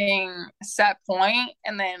having a set point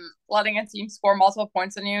and then letting a team score multiple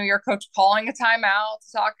points on you. Your coach calling a timeout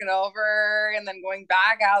to talk it over, and then going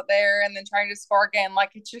back out there and then trying to score again.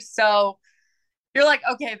 Like it's just so you're like,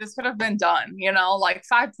 okay, this could have been done, like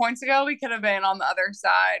 5 points ago, we could have been on the other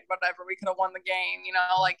side, whatever, we could have won the game,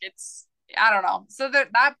 like I don't know. So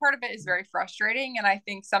that part of it is very frustrating. And I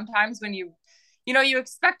think sometimes when you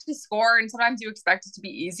expect to score and sometimes you expect it to be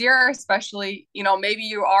easier, especially, maybe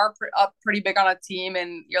you are up pretty big on a team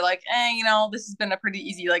and you're like, this has been a pretty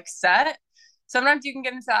easy like set. sometimes you can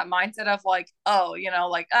get into that mindset of like, oh,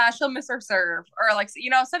 like she'll miss her serve or like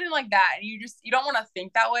something like that, and you don't want to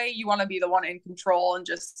think that way. You want to be the one in control and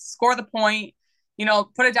just score the point.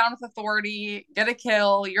 Put it down with authority, get a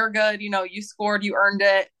kill. You're good. You scored, you earned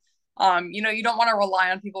it. You don't want to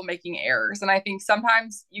rely on people making errors. And I think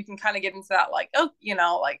sometimes you can kind of get into that like, oh,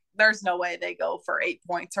 like there's no way they go for 8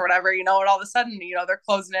 points or whatever, and all of a sudden, they're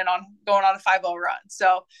closing in on going on a 5-0 run.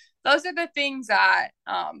 So those are the things that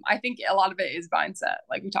I think a lot of it is mindset,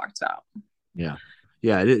 like we talked about. Yeah,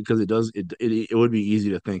 yeah, it because it does it would be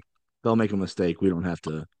easy to think they'll make a mistake. We don't have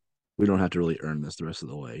to really earn this the rest of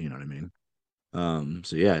the way. You know what I mean?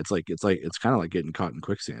 So yeah, it's kind of like getting caught in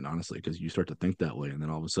quicksand, honestly, because you start to think that way, and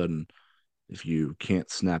then all of a sudden, if you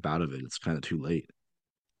can't snap out of it, it's kind of too late.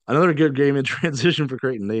 Another good game in transition for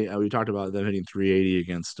Creighton. We talked about them hitting 380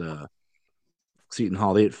 against Seton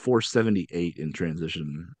Hall. They hit 478 in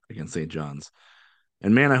transition against St. John's.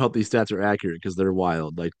 And man, I hope these stats are accurate because they're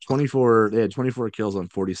wild. Like 24, they had 24 kills on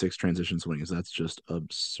 46 transition swings. That's just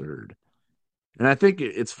absurd. And I think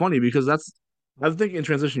it's funny because I was thinking in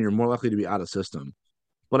transition, you're more likely to be out of system.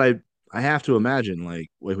 But I have to imagine, like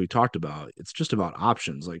we talked about, it's just about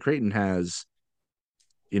options. Like Creighton has,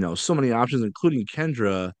 so many options, including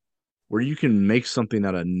Kendra, where you can make something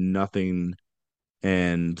out of nothing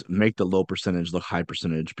and make the low percentage look high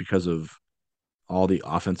percentage because of all the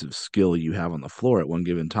offensive skill you have on the floor at one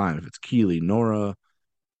given time. If it's Keely, Nora,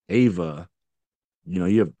 Ava,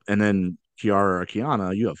 you have, and then Kiara or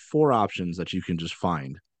Kiana, you have four options that you can just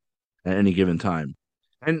find at any given time.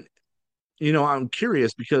 And, I'm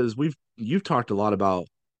curious because you've talked a lot about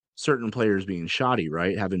certain players being shoddy,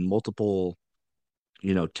 right? Having multiple,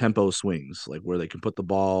 tempo swings, like where they can put the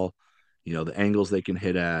ball, the angles they can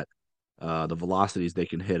hit at, the velocities they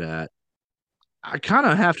can hit at. I kind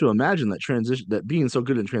of have to imagine that being so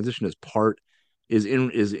good in transition is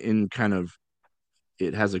in kind of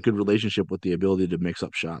it has a good relationship with the ability to mix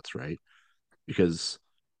up shots, right? Because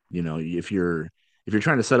if you're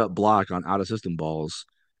trying to set up block on out of system balls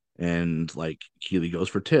and like Keeley goes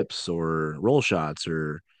for tips or roll shots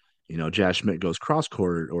or Jazz Schmidt goes cross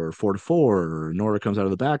court or 4-4 or Nora comes out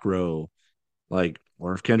of the back row, like,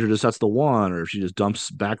 or if Kendra just sets the one, or if she just dumps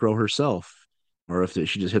back row herself, or if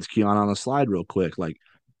she just hits Keon on a slide real quick, like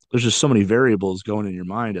there's just so many variables going in your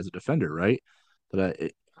mind as a defender, right?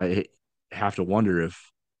 That I have to wonder if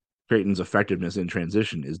Creighton's effectiveness in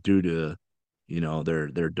transition is due to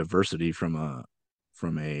their diversity from a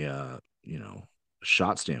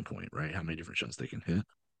shot standpoint, right? How many different shots they can hit.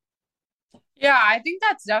 Yeah, I think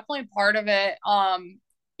that's definitely part of it.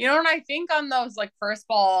 And I think on those like first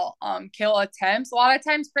ball kill attempts, a lot of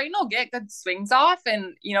times Creighton will get good swings off,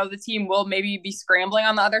 and the team will maybe be scrambling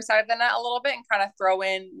on the other side of the net a little bit and kind of throw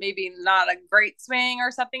in maybe not a great swing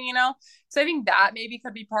or something. So I think that maybe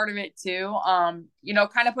could be part of it too.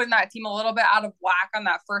 Kind of putting that team a little bit out of whack on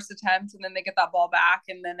that first attempt, and then they get that ball back,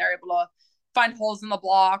 and then they're able to find holes in the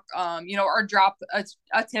block, or drop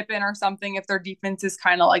a tip in or something if their defense is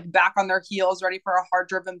kind of like back on their heels, ready for a hard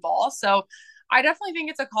driven ball. So I definitely think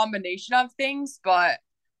it's a combination of things, but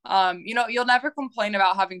you'll never complain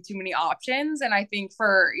about having too many options. And I think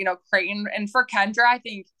for, Creighton and for Kendra, I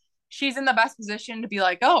think she's in the best position to be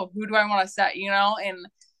like, oh, who do I want to set, and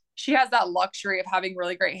she has that luxury of having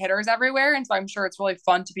really great hitters everywhere. And so I'm sure it's really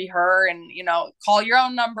fun to be her and, call your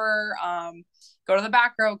own number, go to the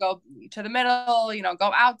back row, go to the middle,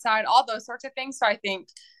 go outside, all those sorts of things. So I think,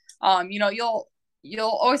 you'll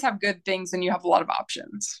always have good things and you have a lot of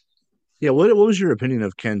options. Yeah, what was your opinion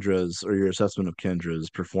of Kendra's or your assessment of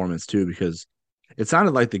Kendra's performance too? Because it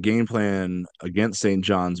sounded like the game plan against St.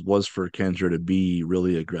 John's was for Kendra to be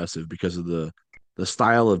really aggressive because of the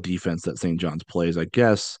style of defense that St. John's plays, I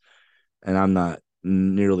guess. And I'm not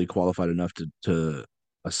nearly qualified enough to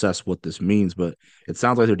assess what this means, but it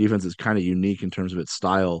sounds like their defense is kind of unique in terms of its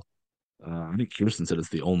style. I think Kirsten said it's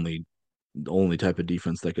the only type of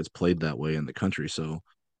defense that gets played that way in the country. So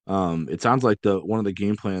it sounds like the one of the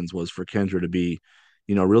game plans was for Kendra to be,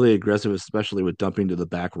 really aggressive, especially with dumping to the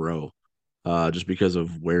back row, just because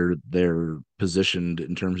of where they're positioned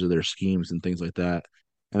in terms of their schemes and things like that.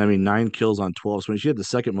 And I mean, 9 kills on 12 swings. She had the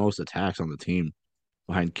second most attacks on the team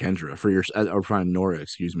behind Kendra or behind Nora,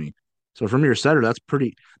 excuse me. So from your setter,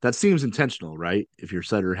 that seems intentional, right? If your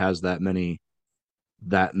setter has that many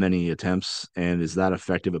attempts and is that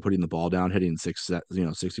effective at putting the ball down, hitting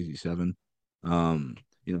 667.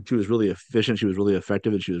 She was really efficient, she was really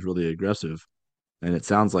effective, and she was really aggressive. And it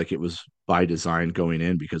sounds like it was by design going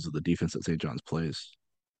in because of the defense that St. John's plays.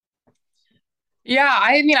 Yeah,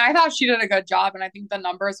 I mean, I thought she did a good job, and I think the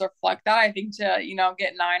numbers reflect that. I think to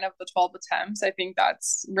get 9 of the 12 attempts, I think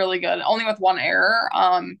that's really good, only with one error.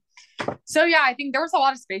 So yeah, I think there was a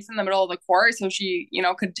lot of space in the middle of the court, so she,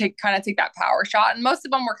 could take that power shot, and most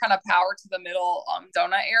of them were kind of power to the middle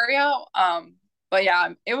donut area. But yeah,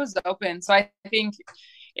 it was open, so I think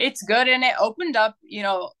it's good, and it opened up,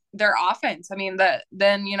 their offense. I mean,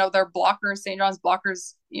 then their blockers, St. John's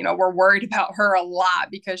blockers, were worried about her a lot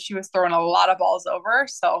because she was throwing a lot of balls over.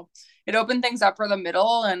 So it opened things up for the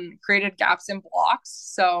middle and created gaps in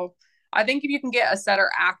blocks. So I think if you can get a setter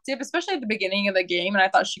active, especially at the beginning of the game, and I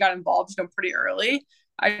thought she got involved, pretty early.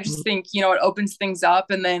 I just think it opens things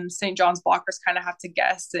up, and then St. John's blockers kind of have to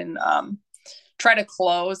guess and try to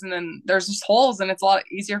close, and then there's just holes, and it's a lot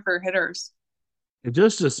easier for hitters.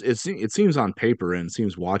 It seems on paper and it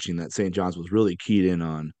seems watching that St. John's was really keyed in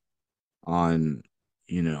on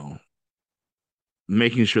you know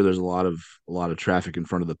making sure there's a lot of traffic in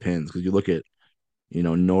front of the pins because you look at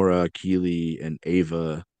Nora, Keeley, and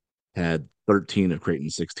Ava had 13 of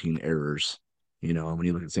Creighton's 16 errors. And when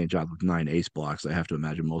you look at St. John's with 9 ace blocks, I have to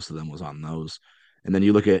imagine most of them was on those. And then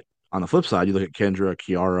you look at on the flip side, you look at Kendra,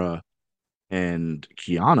 Kiara, and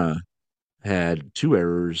Kiana had 2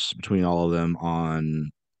 errors between all of them on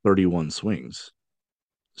 31 swings.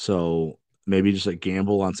 So maybe just a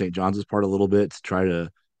gamble on St. John's part a little bit to try to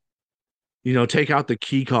take out the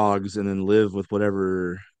key cogs and then live with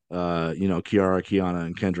whatever Kiara, Kiana,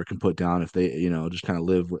 and Kendra can put down if they, just kind of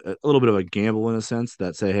live with a little bit of a gamble in a sense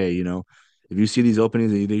that say, hey, if you see these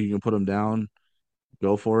openings and you think you can put them down,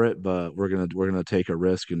 go for it. But we're gonna take a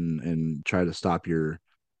risk and try to stop your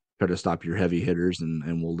heavy hitters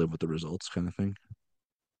and we'll live with the results kind of thing.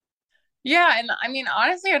 Yeah, and I mean,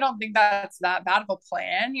 honestly, I don't think that's that bad of a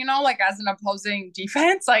plan, like as an opposing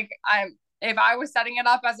defense. Like if I was setting it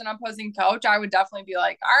up as an opposing coach, I would definitely be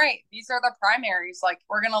like, all right, these are the primaries. Like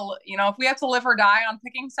we're gonna, if we have to live or die on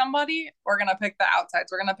picking somebody, we're gonna pick the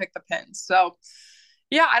outsides. We're gonna pick the pins. So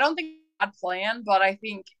yeah, I don't think bad plan, but I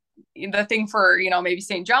think the thing for maybe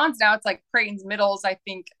St. John's now, it's like Creighton's middles I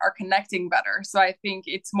think are connecting better, so I think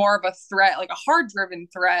it's more of a threat, like a hard driven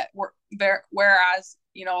threat, whereas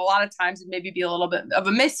a lot of times it maybe be a little bit of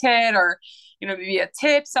a mishit, or maybe a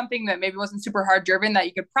tip, something that maybe wasn't super hard driven that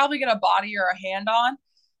you could probably get a body or a hand on.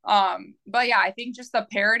 But yeah, I think just the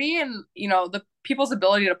parity and the people's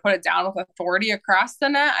ability to put it down with authority across the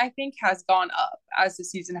net, I think, has gone up as the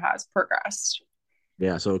season has progressed.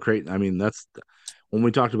 Yeah, so Creighton, I mean, that's when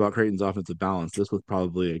we talked about Creighton's offensive balance, this was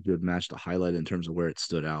probably a good match to highlight in terms of where it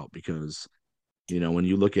stood out because, when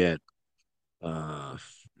you look at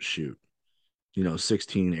shoot,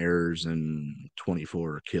 16 errors and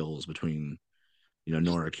 24 kills between,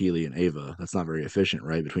 Nora, Keeley, and Ava. That's not very efficient,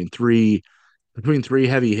 right? Between three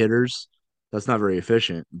heavy hitters, that's not very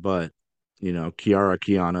efficient. But, Kiara,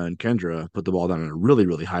 Kiana, and Kendra put the ball down at a really,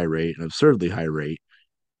 really high rate, an absurdly high rate.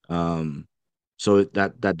 Um, so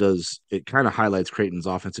it kind of highlights Creighton's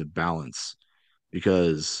offensive balance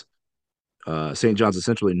because St. John's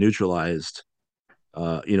essentially neutralized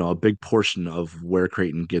a big portion of where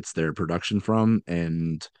Creighton gets their production from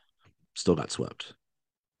and still got swept.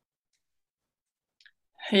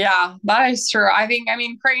 Yeah, that is true. I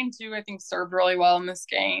mean, Creighton too, I think served really well in this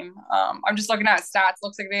game. I'm just looking at stats.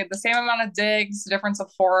 Looks like they had the same amount of digs, difference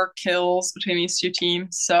of 4 kills between these two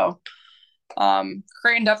teams. So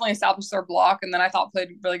Creighton definitely established their block, and then I thought played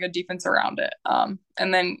really good defense around it.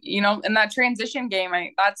 And then in that transition game,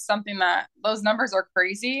 that's something that those numbers are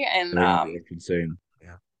crazy, and They're insane.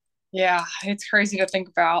 Yeah. yeah, it's crazy to think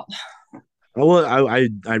about. Oh, well,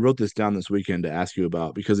 I wrote this down this weekend to ask you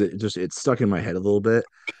about because it stuck in my head a little bit.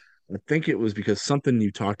 I think it was because something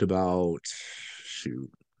you talked about, shoot,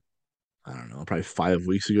 I don't know, probably 5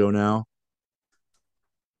 weeks ago now.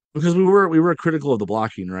 Because we were critical of the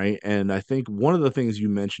blocking, right? And I think one of the things you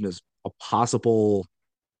mentioned as a possible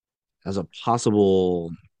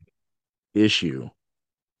issue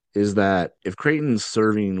is that if Creighton's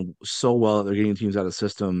serving so well that they're getting teams out of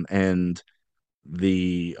system and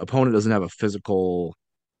the opponent doesn't have a physical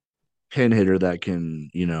pin hitter that can,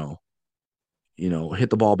 hit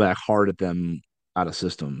the ball back hard at them out of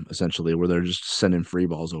system, essentially, where they're just sending free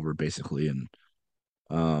balls over basically, and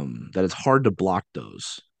that it's hard to block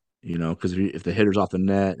those, because if the hitter's off the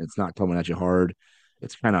net and it's not coming at you hard,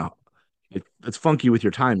 it's kind of it's funky with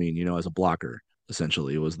your timing, as a blocker.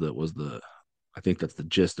 Essentially, was the I think that's the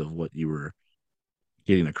gist of what you were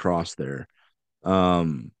getting across there.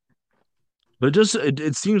 Um, but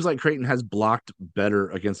it seems like Creighton has blocked better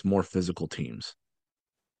against more physical teams.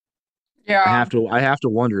 I Yeah. have to I have to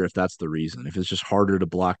wonder if that's the reason. If it's just harder to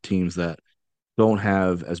block teams that don't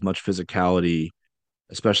have as much physicality,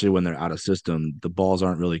 especially when they're out of system, the balls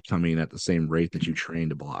aren't really coming at the same rate that you train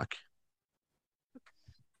to block.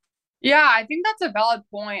 Yeah, I think that's a valid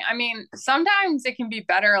point. I mean, sometimes it can be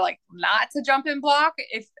better like not to jump and block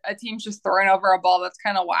if a team's just throwing over a ball that's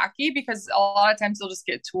kind of wacky because a lot of times you'll just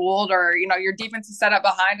get tooled or your defense is set up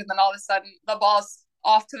behind and then all of a sudden the ball's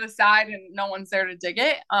off to the side and no one's there to dig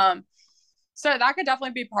it. So that could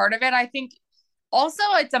definitely be part of it. I think also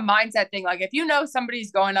it's a mindset thing. Like if you know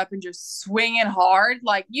somebody's going up and just swinging hard,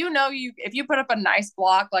 like you if you put up a nice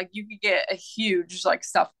block, like you could get a huge like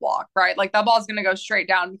stuff block, right? Like that ball's gonna go straight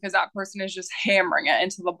down because that person is just hammering it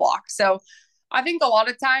into the block. So I think a lot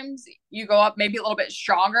of times you go up maybe a little bit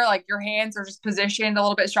stronger, like your hands are just positioned a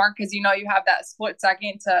little bit stronger because you have that split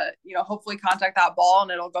second to, hopefully contact that ball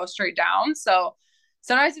and it'll go straight down. So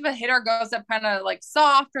sometimes if a hitter goes up kind of like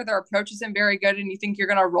soft or their approach isn't very good and you think you're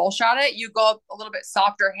going to roll shot it, you go up a little bit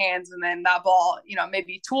softer hands and then that ball,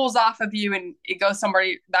 maybe tools off of you and it goes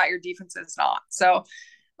somebody that your defense is not. So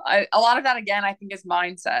a lot of that, again, I think is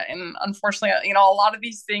mindset. And unfortunately, a lot of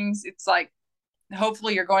these things, it's like,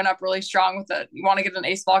 hopefully you're going up really strong with it. You want to get an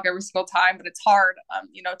ace block every single time, but it's hard,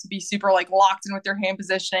 to be super like locked in with your hand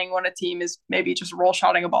positioning when a team is maybe just roll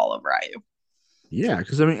shotting a ball over at you. Yeah,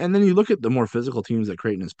 because I mean, and then you look at the more physical teams that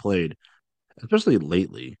Creighton has played, especially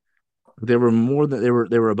lately. They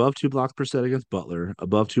were above 2 blocks per set against Butler,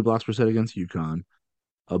 above 2 blocks per set against UConn,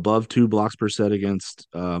 above 2 blocks per set against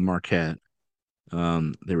Marquette.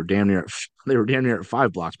 They were damn near they were damn near at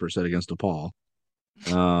 5 blocks per set against DePaul.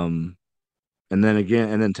 Um, and then again,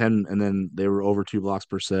 and then 10, and then they were over 2 blocks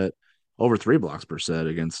per set, over 3 blocks per set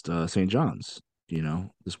against St. John's.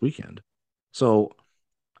 This weekend. So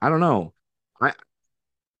I don't know. I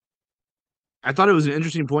I thought it was an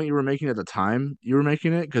interesting point you were making at the time you were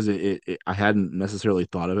making it because I hadn't necessarily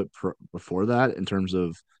thought of it before that in terms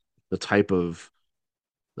of the type of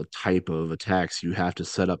the type of attacks you have to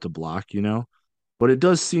set up to block. But it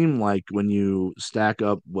does seem like when you stack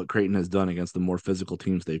up what Creighton has done against the more physical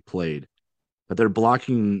teams they've played, that their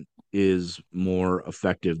blocking is more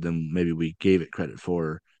effective than maybe we gave it credit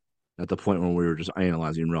for at the point when we were just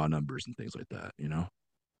analyzing raw numbers and things like that.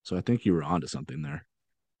 So I think you were onto something there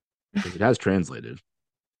because it has translated.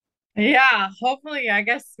 Yeah, hopefully, I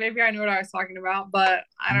guess maybe I knew what I was talking about, but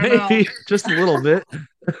I don't know. Maybe just a little bit.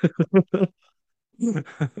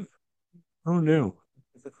 Oh no.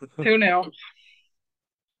 Who knew?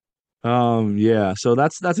 Yeah, so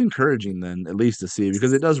that's encouraging then, at least to see,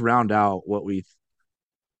 because it does round out what we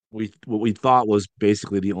thought was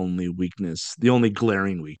basically the only weakness, the only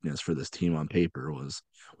glaring weakness for this team on paper was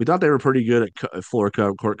we thought they were pretty good at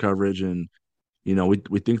court coverage, and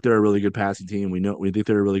we think they're a really good passing team. We think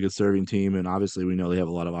they're a really good serving team, and obviously we know they have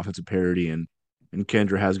a lot of offensive parity, and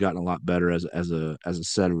Kendra has gotten a lot better as a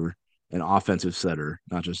setter, an offensive setter,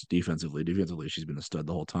 not just defensively. Defensively, she's been a stud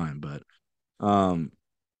the whole time, but um,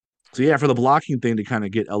 so yeah, for the blocking thing to kind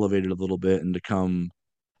of get elevated a little bit and to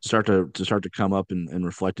start to come up and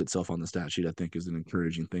reflect itself on the stat sheet, I think is an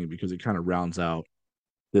encouraging thing because it kind of rounds out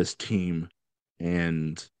this team.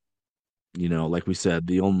 And like we said,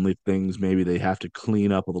 the only things maybe they have to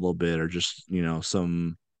clean up a little bit are just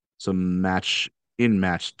some match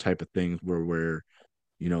type of things where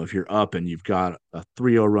if you're up and you've got a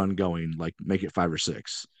 3-0 run going, like make it 5 or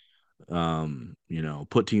 6.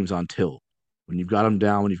 Put teams on tilt. When you've got them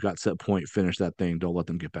down, when you've got set point, finish that thing. Don't let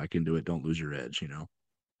them get back into it. Don't lose your edge.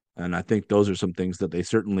 And I think those are some things that they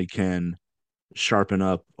certainly can sharpen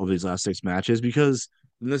up over these last 6 matches because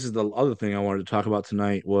and this is the other thing I wanted to talk about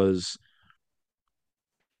tonight was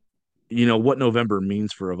what November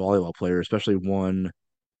means for a volleyball player, especially one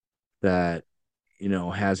that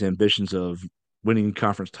has ambitions of winning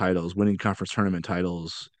conference titles, winning conference tournament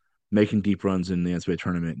titles, making deep runs in the NCAA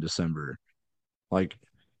tournament in December. Like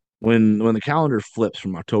when the calendar flips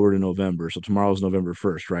from October to November, so tomorrow's November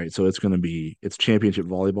 1st, right? So it's championship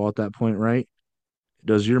volleyball at that point, right?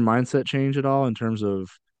 Does your mindset change at all in terms of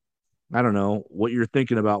I don't know what you're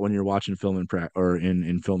thinking about when you're watching film or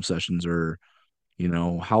in film sessions or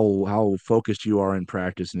how focused you are in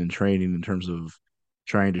practice and in training in terms of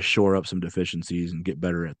trying to shore up some deficiencies and get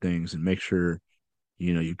better at things and make sure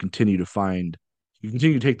you continue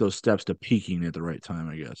to take those steps to peaking at the right time,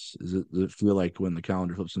 I guess. Does it feel like when the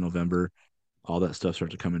calendar flips to November, all that stuff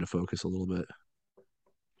starts to come into focus a little bit?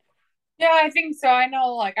 Yeah, I think so. I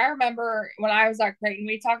know, like, I remember when I was at Creighton,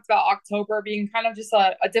 we talked about October being kind of just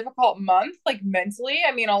a difficult month, like mentally.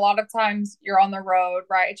 I mean, a lot of times you're on the road,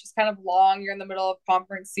 right? It's just kind of long. You're in the middle of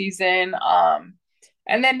conference season.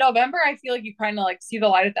 And then November, I feel like you kind of like see the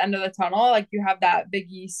light at the end of the tunnel. Like you have that Big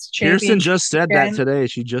East Pearson championship just said that weekend. today.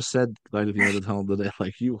 She just said like at the end of the tunnel today,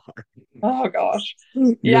 like you are. Oh gosh.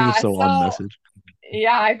 You guys are Yeah. so on So message.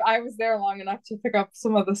 yeah, I was there long enough to pick up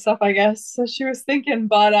some of the stuff, I guess. So she was thinking,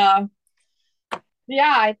 but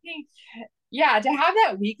Yeah, I think, yeah, to have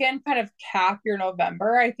that weekend kind of cap your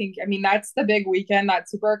November, I think, I mean, that's the big weekend.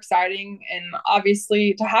 That's super exciting. And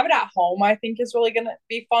obviously, to have it at home, I think is really going to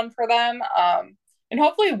be fun for them. And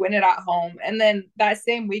hopefully win it at home. And then that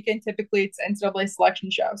same weekend, typically it's NCAA selection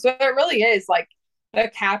show. So it really is like the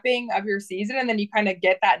capping of your season. And then you kind of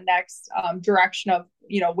get that next direction of,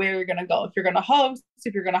 where you're going to go. If you're going to host,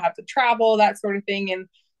 if you're going to have to travel, that sort of thing. And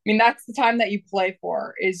I mean, that's the time that you play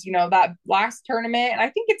for is, that last tournament. And I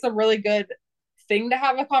think it's a really good thing to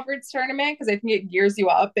have a conference tournament because I think it gears you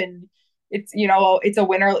up and it's a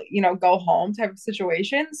winner, go home type of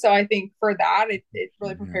situation. So I think for that, it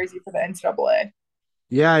really Yeah. prepares you for the NCAA.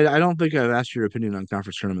 Yeah, I don't think I've asked your opinion on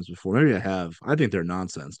conference tournaments before. Maybe I have. I think they're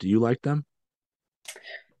nonsense. Do you like them?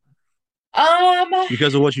 Um,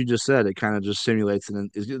 Because of what you just said, it kind of just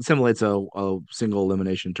it simulates a single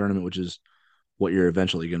elimination tournament, which is what you're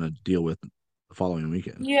eventually going to deal with the following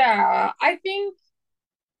weekend. yeah, I think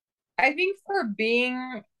I think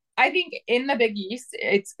in the Big East,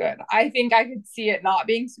 it's good. I think I could see it not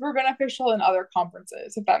being super beneficial in other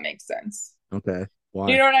conferences, if that makes sense. Okay. You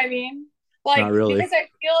Why? know what I mean? Not Like, really. because I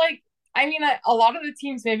feel like, I mean, a lot of the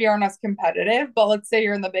teams maybe aren't as competitive, but let's say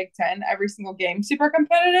you're in the Big Ten, every single game super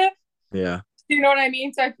competitive. Yeah. You know what I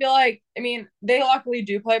mean? So I feel like, I mean, they luckily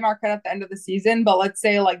do play Marquette at the end of the season, but let's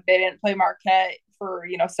say like they didn't play Marquette for,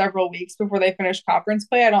 several weeks before they finish conference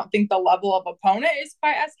play. I don't think the level of opponent is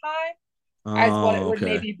quite as high as what it Oh, would okay.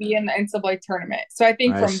 maybe be in the NCAA tournament. So I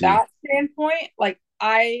think I from see. that standpoint, like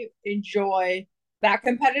I enjoy that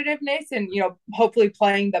competitiveness and hopefully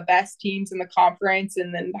playing the best teams in the conference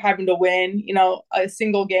and then having to win, a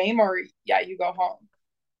single game or yeah, you go home.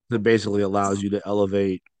 That basically allows you to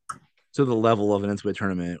elevate to the level of an NCAA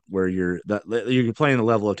tournament where you're playing the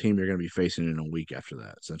level of team you're going to be facing in a week after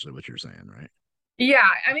that. Essentially, what you're saying, right? Yeah,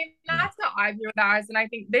 I mean Yeah. that's how I view it as, and I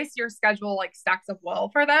think this year's schedule like stacks up well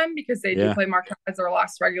for them because they do Yeah. play Marquette as their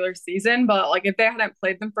last regular season. But like if they hadn't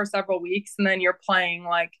played them for several weeks, and then you're playing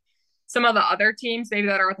like some of the other teams maybe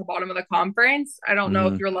that are at the bottom of the conference, I don't know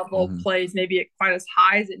if Hmm. your level of Hmm. play is maybe quite as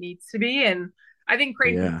high as it needs to be. And I think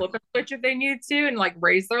Creighton could Yeah. flip a switch if they needed to and like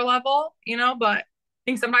raise their level, but I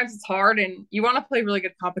think sometimes it's hard, and you want to play really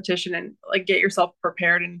good competition and like get yourself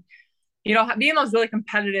prepared and be in those really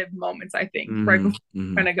competitive moments, I think, right Hmm. before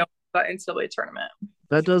Hmm. kind of go to the NCAA tournament.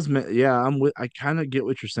 That yeah, I kind of get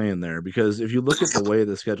what you're saying there because if you look at the way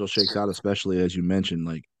the schedule shakes out, especially as you mentioned,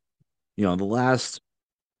 like, the last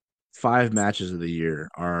five matches of the year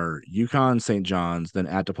are UConn, St. John's, then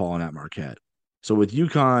at DePaul and at Marquette. So with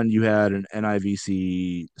UConn, you had an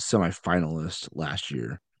NIVC semifinalist last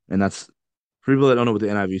year. And that's for people that don't know what the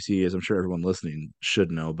NIVC is, I'm sure everyone listening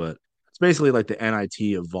should know, but it's basically like the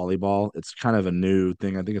NIT of volleyball. It's kind of a new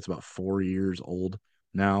thing. I think it's about 4 years old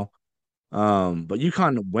now. But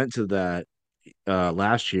UConn went to that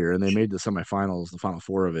last year and they made the semifinals, the final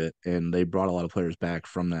four of it, and they brought a lot of players back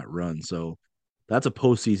from that run. So that's a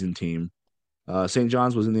postseason team. St.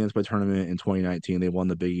 John's was in the NCAA tournament in 2019. They won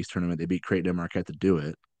the Big East tournament. They beat Creighton and Marquette to do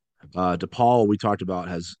it. DePaul, we talked about,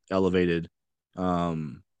 has elevated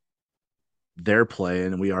um, their play,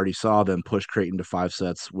 and we already saw them push Creighton to five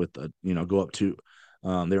sets with go up two.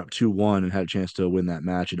 They're up 2-1 and had a chance to win that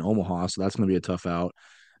match in Omaha. So that's going to be a tough out.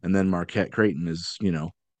 And then Marquette Creighton is,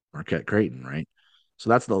 Marquette Creighton, right? So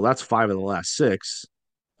that's five of the last six.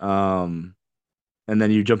 Um, and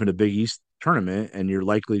then you jump into Big East tournament, and you're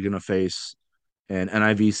likely going to face an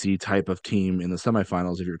NIVC type of team in the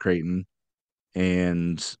semifinals if you're Creighton,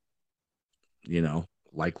 and you know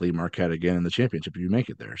likely Marquette again in the championship if you make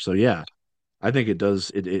it there. So yeah, I think it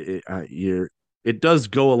does it does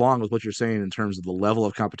go along with what you're saying in terms of the level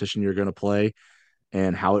of competition you're going to play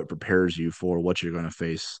and how it prepares you for what you're going to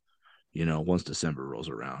face. Once December rolls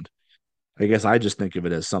around. I guess I just think of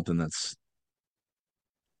it as something that's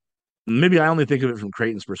maybe I only think of it from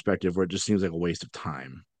Creighton's perspective where it just seems like a waste of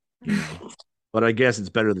time, you know. But I guess it's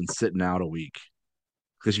better than sitting out a week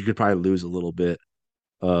because you could probably lose a little bit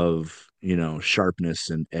of sharpness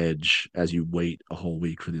and edge as you wait a whole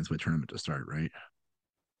week for the NCAA tournament to start, right?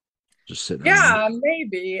 Just sitting around. Yeah,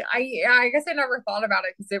 maybe. I guess I never thought about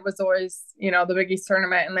it because it was always, the Big East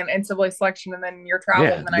tournament and then NCAA selection and then you're traveling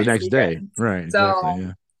Yeah, the the next next day. weekend. Right, exactly. So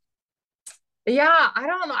Yeah. yeah, I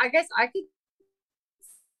don't know. I guess I could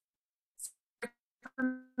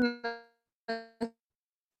from the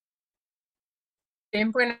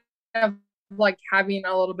standpoint of like having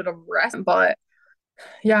a little bit of rest, but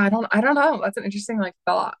yeah, I don't know. That's an interesting like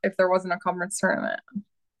thought if there wasn't a conference tournament.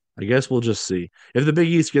 I guess we'll just see. If the Big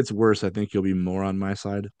East gets worse, I think you'll be more on my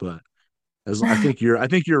side, but as I think you're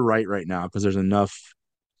right now because there's enough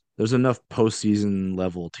postseason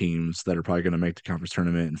level teams that are probably going to make the conference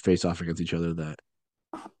tournament and face off against each other that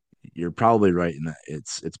you're probably right in that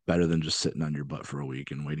it's better than just sitting on your butt for a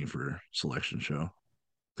week and waiting for selection show.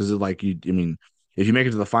 Because like I mean, if you make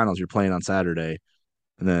it to the finals, you're playing on Saturday,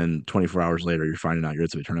 and then 24 hours later, you're finding out your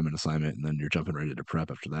NCAA tournament assignment, and then you're jumping ready to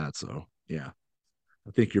prep after that. So yeah,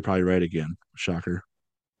 I think you're probably right again. Shocker.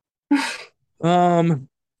 Um.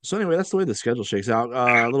 So anyway, that's the way the schedule shakes out.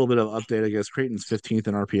 A little bit of update, I guess. Creighton's 15th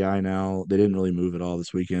in RPI now. They didn't really move at all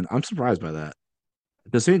this weekend. I'm surprised by that.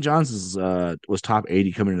 Because St. John's was top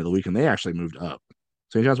 80 coming into the weekend. They actually moved up.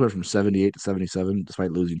 St. John's went from 78 to 77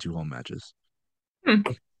 despite losing two home matches. Hmm.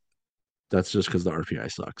 That's just because the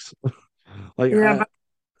RPI sucks. Like, Yeah,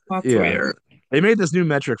 that's yeah, weird. they made this new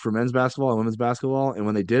metric for men's basketball and women's basketball, and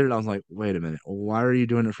when they did it, I was like, wait a minute, why are you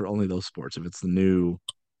doing it for only those sports? If it's the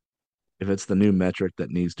new metric that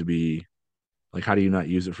needs to be like, how do you not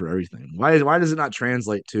use it for everything? Why does it not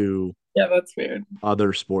translate to Yeah, that's weird.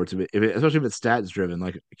 other sports? Especially if it's stats driven,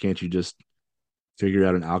 like, can't you just figure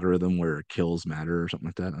out an algorithm where kills matter or something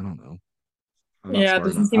like that? I don't know. I'm not Yeah, it smart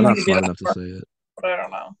doesn't enough. I'm seem like not you do smart that enough to for, say it. but I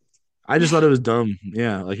don't know. I just thought it was dumb.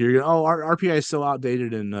 Yeah, like you're gonna, our RPI is so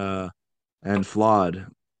outdated and flawed,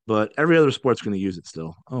 but every other sport's going to use it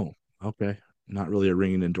still. Oh, okay. Not really a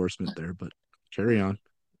ringing endorsement there, but carry on.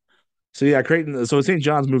 So yeah, Creighton. So St.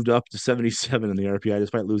 John's moved up to 77 in the RPI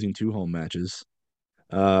despite losing two home matches.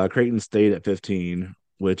 Creighton stayed at 15,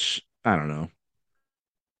 which I don't know.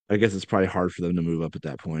 I guess it's probably hard for them to move up at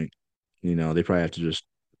that point. They probably have to just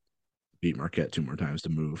beat Marquette two more times to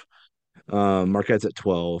move. Marquette's at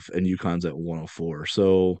 12 and UConn's at 104.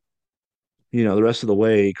 So the rest of the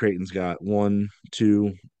way, Creighton's got one,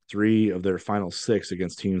 two, three of their final six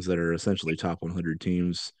against teams that are essentially top 100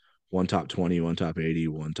 teams, one top 20, one top 80,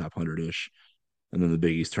 one top 100 ish. And then the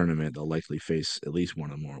Big East tournament, they'll likely face at least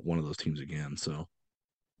one of those teams again. So,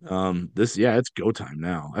 yeah, it's go time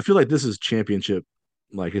now. I feel like this is championship,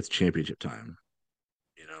 like it's championship time.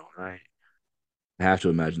 I have to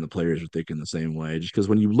imagine the players are thinking the same way just because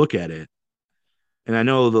when you look at it, and I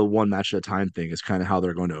know the one match at a time thing is kind of how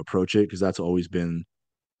they're going to approach it because that's always been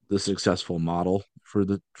the successful model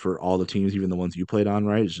for all the teams, even the ones you played on,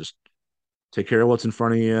 right? Is just take care of what's in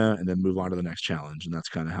front of you and then move on to the next challenge. And that's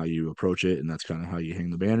kind of how you approach it, and that's kind of how you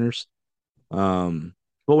hang the banners. But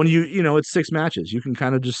when it's six matches, you can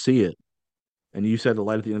kind of just see it. And you said the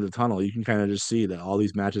light at the end of the tunnel, you can kind of just see that all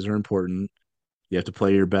these matches are important. You have to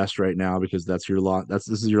play your best right now because this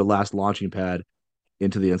is your last launching pad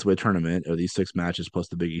into the NCAA tournament, or these six matches plus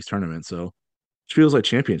the Big East tournament. So it feels like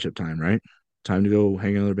championship time, right? Time to go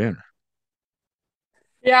hang another banner.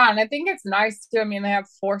 Yeah, and I think it's nice too. I mean, they have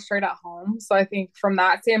four straight at home. So I think from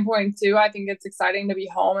that standpoint too, I think it's exciting to be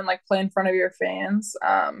home and like play in front of your fans.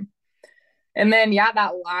 And then yeah,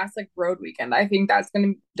 that last like road weekend, I think that's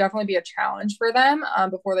going to definitely be a challenge for them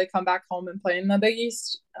before they come back home and play in the Big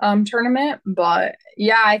East tournament. But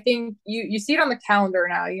yeah, I think you see it on the calendar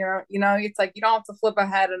now. It's like you don't have to flip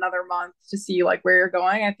ahead another month to see like where you're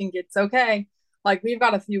going. I think it's okay. Like we've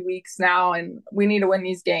got a few weeks now, and we need to win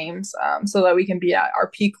these games so that we can be at our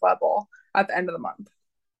peak level at the end of the month.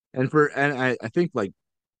 And I think like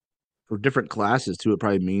for different classes too, it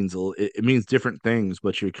probably means it means different things,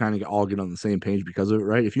 but you kind of all get on the same page because of it,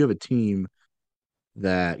 right? If you have a team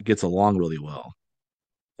that gets along really well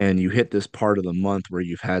and you hit this part of the month where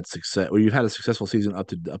you've had a successful season up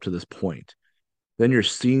to this point, then your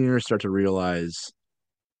seniors start to realize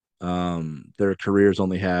their careers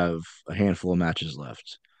only have a handful of matches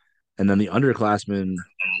left. And then the underclassmen,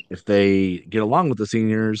 if they get along with the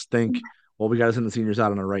seniors, think, well, we got to send the seniors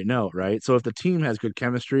out on a right note, right? So if the team has good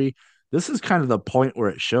chemistry, this is kind of the point where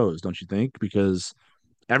it shows, don't you think? Because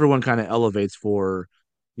everyone kind of elevates the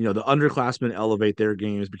underclassmen elevate their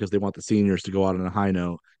games because they want the seniors to go out on a high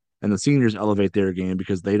note, and the seniors elevate their game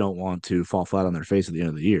because they don't want to fall flat on their face at the end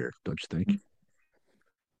of the year, don't you think?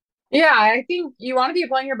 Yeah, I think you want to be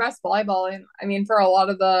playing your best volleyball. And I mean, for a lot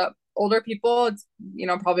of the older people, it's,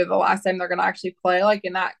 probably the last time they're going to actually play like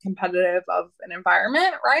in that competitive of an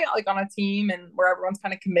environment, right? Like on a team and where everyone's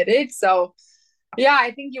kind of committed. So, yeah,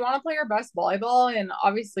 I think you want to play your best volleyball and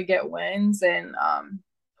obviously get wins and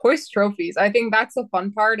hoist trophies. I think that's the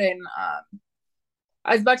fun part. And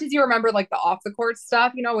as much as you remember like the off the court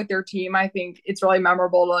stuff, with your team, I think it's really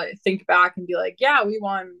memorable to think back and be like, yeah, we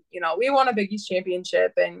won a Big East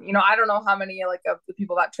championship. And, I don't know how many like of the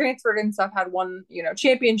people that transferred and stuff had won,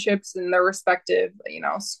 championships in their respective,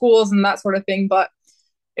 schools and that sort of thing. But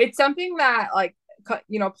it's something that like,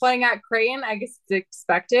 playing at Creighton, I guess it's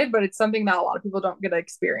expected, but it's something that a lot of people don't get to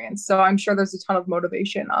experience. So I'm sure there's a ton of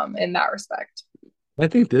motivation in that respect. I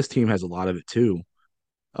think this team has a lot of it too.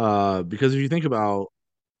 Because if you think about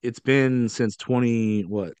it's been since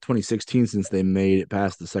 2016 since they made it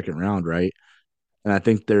past the second round, right? And I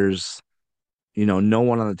think no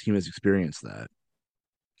one on the team has experienced that.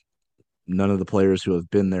 None of the players who have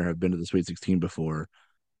been there have been to the Sweet 16 before.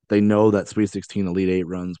 They know that Sweet 16 Elite Eight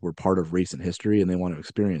runs were part of recent history and they want to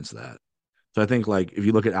experience that. So I think like if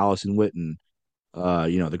you look at Allison Witten,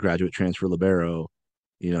 the graduate transfer libero,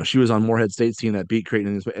 she was on Morehead State's team that beat Creighton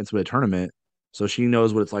in the NCAA tournament. So she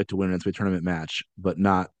knows what it's like to win an NCAA tournament match, but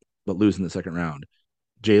lose in the second round.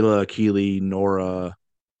 Jayla, Keely, Nora,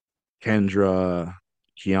 Kendra,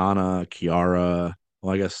 Kiana, Kiara.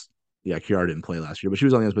 Well, I guess yeah, Kiara didn't play last year, but she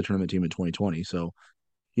was on the NCAA tournament team in 2020. So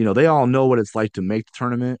they all know what it's like to make the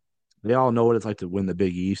tournament. They all know what it's like to win the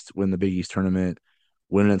Big East, win the Big East tournament,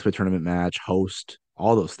 win an NCAA tournament match, host,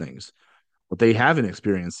 all those things. What they haven't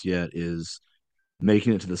experienced yet is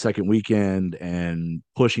making it to the second weekend and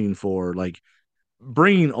pushing for like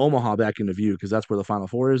bringing Omaha back into view because that's where the Final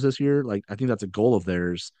Four is this year. Like I think that's a goal of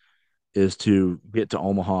theirs is to get to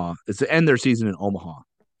Omaha. It's to end their season in Omaha,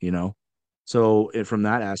 you know. So from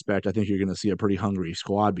that aspect, I think you're going to see a pretty hungry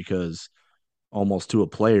squad because almost to a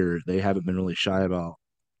player, they haven't been really shy about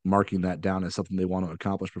marking that down as something they want to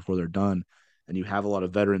accomplish before they're done. And you have a lot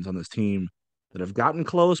of veterans on this team that have gotten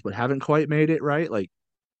close but haven't quite made it right. Like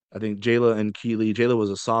I think Jayla and Keely. Jayla was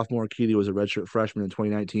a sophomore. Keely was a redshirt freshman in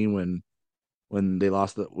 2019 when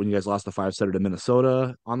you guys lost the five setter to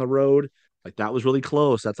Minnesota on the road. Like that was really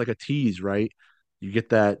close. That's like a tease, right? You get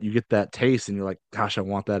that taste, and you're like, gosh, I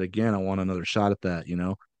want that again. I want another shot at that.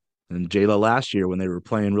 And Jayla last year when they were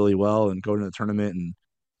playing really well and going to the tournament, and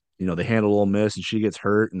they handle Ole Miss, and she gets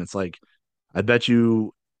hurt, and it's like, I bet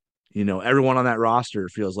everyone on that roster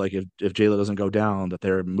feels like if Jayla doesn't go down, that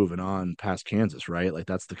they're moving on past Kansas, right? Like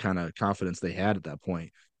that's the kind of confidence they had at that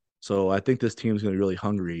point. So I think this team's going to be really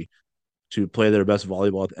hungry to play their best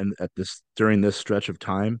volleyball and at this during this stretch of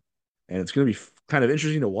time, and it's going to be kind of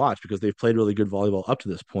interesting to watch because they've played really good volleyball up to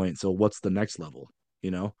this point. So what's the next level?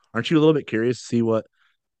 Aren't you a little bit curious to see where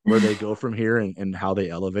they go from here and how they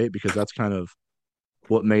elevate? Because that's kind of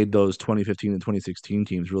what made those 2015 and 2016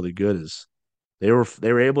 teams really good is they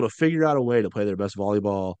were able to figure out a way to play their best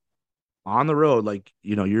volleyball on the road. Like,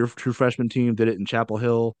 your true freshman team did it in Chapel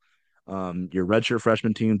Hill. Your redshirt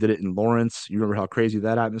freshman team did it in Lawrence. You remember how crazy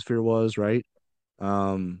that atmosphere was, right?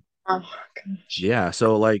 Um, Oh gosh. yeah.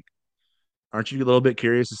 So, like, aren't you a little bit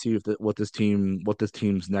curious to see what this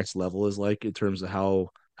team's next level is like in terms of how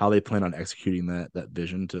they plan on executing that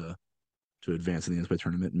vision to advance in the NCAA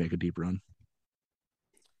tournament and make a deep run?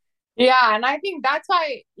 Yeah, and I think that's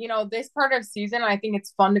why, this part of season, I think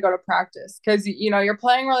it's fun to go to practice because, you're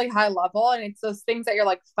playing really high level and it's those things that you're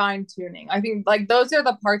like fine tuning. I think like those are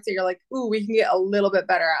the parts that you're like, ooh, we can get a little bit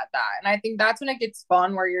better at that. And I think that's when it gets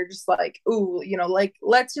fun where you're just like, ooh, like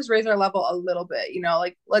let's just raise our level a little bit,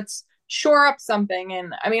 like let's shore up something.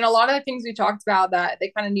 And I mean, a lot of the things we talked about that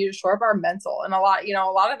they kind of need to shore up our mental and a lot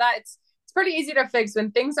of that it's pretty easy to fix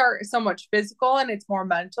when things are so much physical and it's more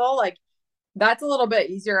mental. Like that's a little bit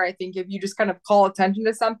easier, I think, if you just kind of call attention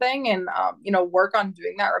to something and work on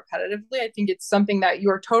doing that repetitively. I think it's something that you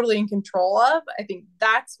are totally in control of. I think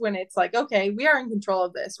that's when it's like, okay, we are in control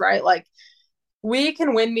of this, right? Like we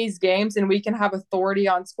can win these games and we can have authority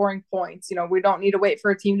on scoring points. We don't need to wait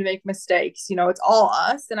for a team to make mistakes. It's all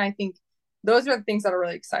us. And I think those are the things that are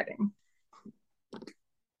really exciting.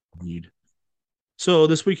 Indeed. So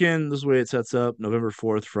this weekend, this is the way it sets up. November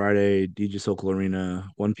 4th, Friday, DJ Sokol Arena,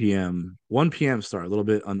 1 p.m. 1 p.m. start. A little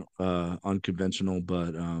bit unconventional,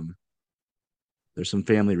 but there's some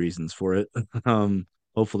family reasons for it. um,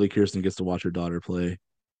 Hopefully Kirsten gets to watch her daughter play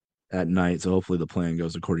at night. So hopefully the plan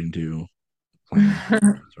goes according to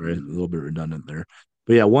plan. Sorry, a little bit redundant there.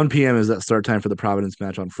 But yeah, 1 p.m. is that start time for the Providence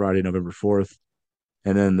match on Friday, November 4th.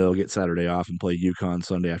 And then they'll get Saturday off and play UConn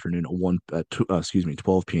Sunday afternoon at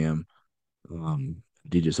 12 p.m.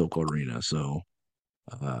 DJ Sokol Arena. So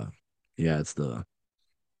uh yeah, it's the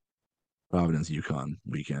Providence UConn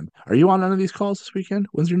weekend. Are you on none of these calls this weekend?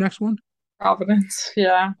 When's your next one? Providence.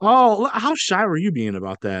 Yeah. Oh, how shy were you being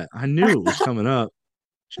about that? I knew it was coming up.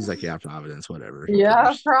 She's like, yeah, Providence, whatever. Who Yeah,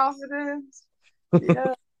 cares? Providence.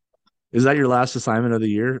 Yeah. Is that your last assignment of the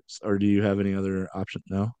year, or do you have any other option?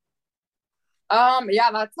 No.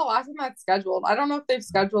 Yeah, that's the last one that's scheduled. I don't know if they've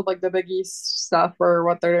scheduled like the Big East stuff or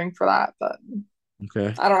what they're doing for that, but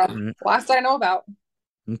Okay. I don't All know. right. Last I know about.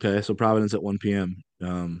 Okay. So Providence at 1 p.m.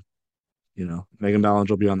 Megan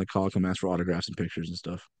Ballinger will be on the call, come ask for autographs and pictures and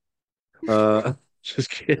stuff. Uh, just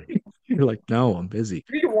kidding. You're like, no, I'm busy.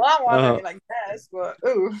 If you want one, I Uh, mean, I guess, but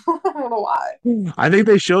ooh, I don't know why. I think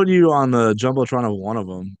they showed you on the jumbotron of one of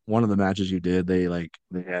them, one of the matches you did. They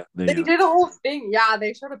did a whole thing. Yeah,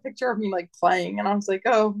 they showed a picture of me like playing, and I was like,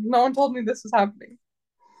 oh, no one told me this was happening.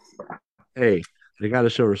 Hey, They got to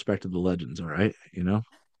show respect to the legends, all right, you know.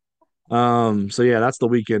 So yeah, that's the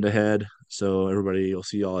weekend ahead. So everybody, will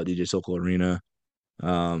see y'all at DJ Sokol Arena.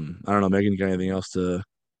 I don't know, Megan, you got anything else to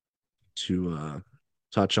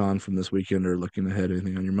touch on from this weekend or looking ahead?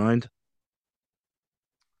 Anything on your mind?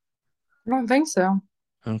 I don't think so.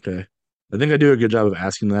 Okay. I think I do a good job of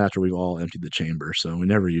asking that after we've all emptied the chamber, so we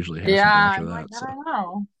never usually have something Yeah, after I'm like, that. I So don't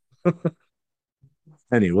know.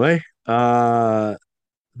 anyway, but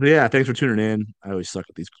yeah, thanks for tuning in. I always suck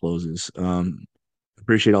at these closes.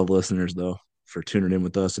 Appreciate all the listeners though for tuning in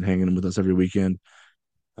with us and hanging in with us every weekend.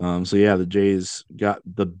 So yeah, the Jays got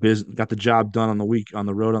the job done on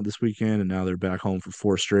the road on this weekend, and now they're back home for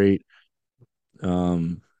four straight.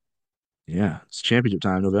 Um, yeah, it's championship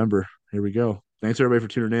time, November. Here we go. Thanks everybody for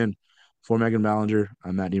tuning in. For Megan Ballinger,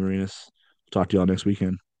 I'm Matt DeMarinis. Talk to y'all next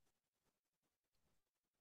weekend.